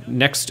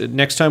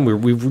 next time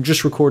we've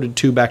just recorded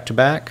 2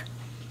 back-to-back.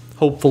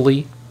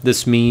 Hopefully,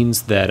 this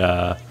means that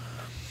I'll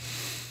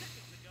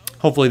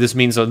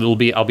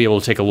be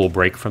able to take a little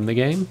break from the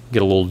game,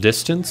 get a little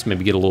distance,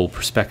 maybe get a little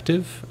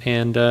perspective,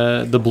 and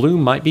the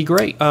bloom might be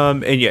great.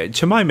 And yeah,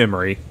 to my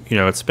memory,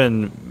 it's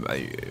been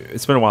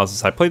a while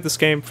since I played this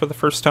game for the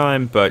first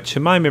time, but to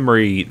my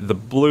memory, the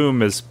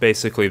bloom is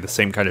basically the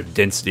same kind of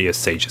density as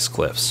Sage's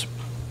Cliffs.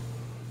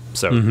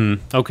 So,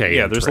 Okay,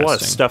 yeah, there's a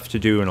lot of stuff to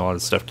do and a lot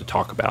of stuff to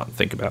talk about and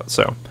think about.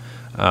 So,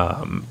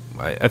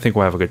 I think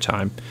we'll have a good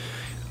time.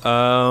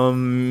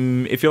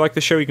 If you like the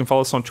show, you can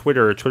follow us on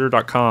Twitter,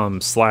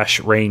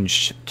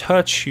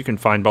 twitter.com/rangedtouch. You can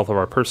find both of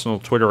our personal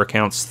Twitter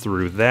accounts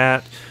through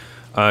that.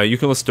 You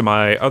can listen to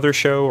my other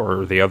show,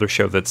 or the other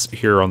show that's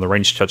here on the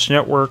Ranged Touch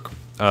Network,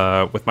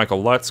 with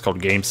Michael Lutz,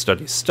 called Game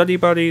Studies Study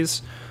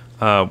Buddies,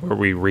 where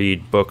we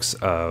read books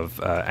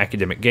of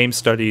academic game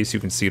studies. You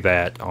can see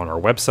that on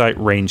our website,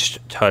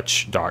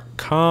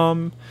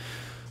 rangedtouch.com.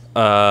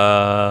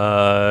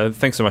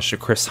 Thanks so much to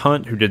Chris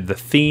Hunt, who did the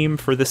theme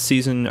for this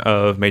season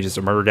of Mages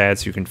and Murder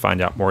Dads. You can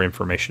find out more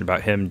information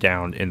about him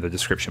down in the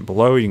description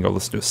below. You can go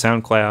listen to his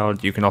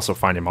SoundCloud. You can also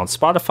find him on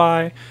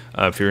Spotify.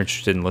 If you're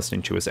interested in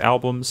listening to his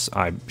albums,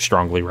 I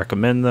strongly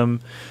recommend them.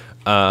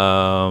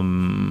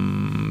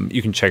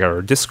 You can check out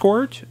our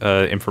Discord,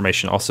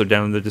 information also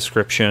down in the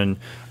description.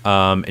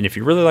 And if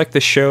you really like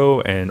this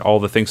show and all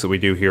the things that we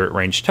do here at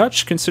Ranged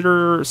Touch,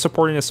 consider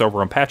supporting us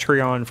over on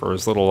Patreon for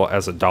as little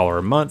as $1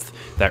 a month.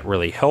 That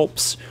really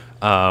helps.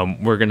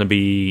 We're going to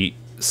be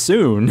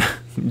soon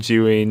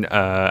doing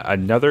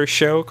another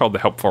show called the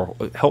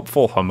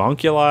Helpful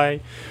Homunculi,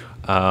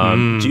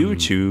 due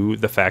to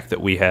the fact that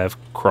we have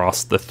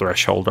crossed the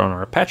threshold on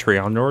our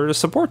Patreon in order to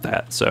support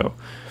that. So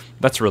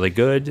that's really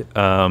good.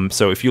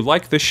 So if you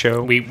like this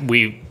show,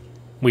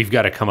 we've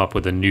got to come up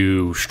with a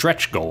new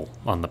stretch goal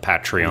on the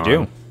Patreon. We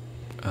do.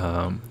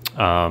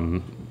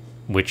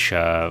 Which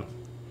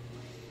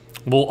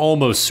will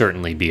almost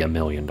certainly be $1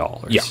 million.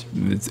 Yeah,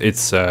 it's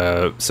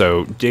so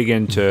dig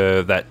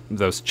into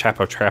those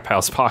Chapo Trap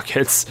House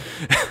pockets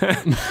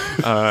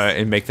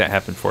and make that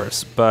happen for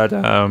us. But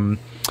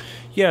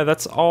yeah,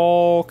 that's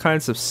all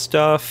kinds of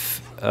stuff.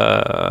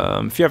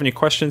 If you have any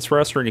questions for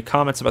us or any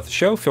comments about the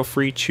show, feel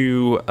free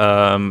to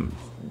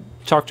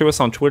talk to us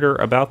on Twitter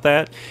about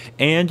that.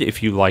 And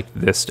if you like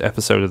this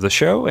episode of the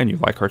show and you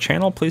like our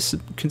channel, please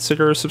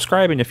consider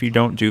subscribing if you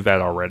don't do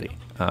that already.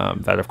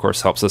 That, of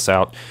course, helps us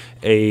out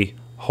a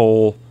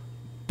whole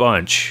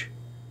bunch.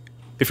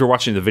 If you're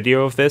watching the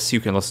video of this, you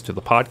can listen to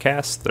the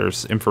podcast.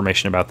 There's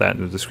information about that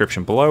in the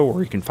description below,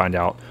 or you can find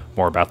out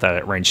more about that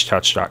at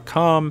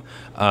rangedtouch.com.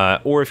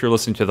 Or if you're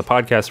listening to the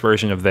podcast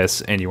version of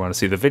this and you want to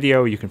see the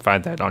video, you can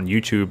find that on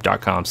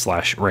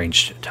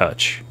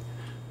youtube.com/rangedtouch.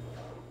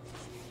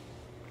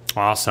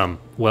 Awesome.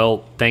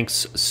 Well,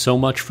 thanks so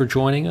much for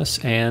joining us,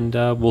 and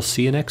we'll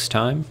see you next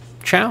time.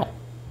 Ciao.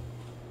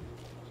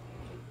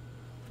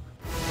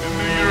 In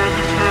the year of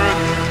the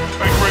curse,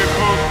 a great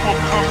host will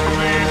come from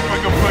the east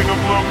like a plague of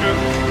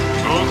locusts.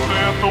 So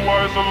saith the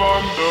wise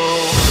Alondo.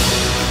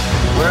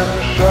 When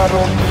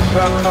shadows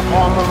descend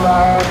upon the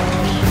lands,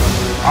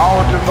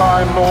 our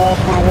divine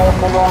Lord will walk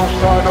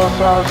alongside us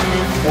as he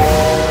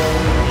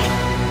walks.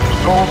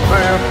 So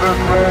saith the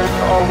great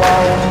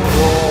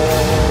Alondo.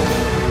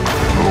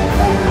 The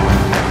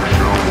word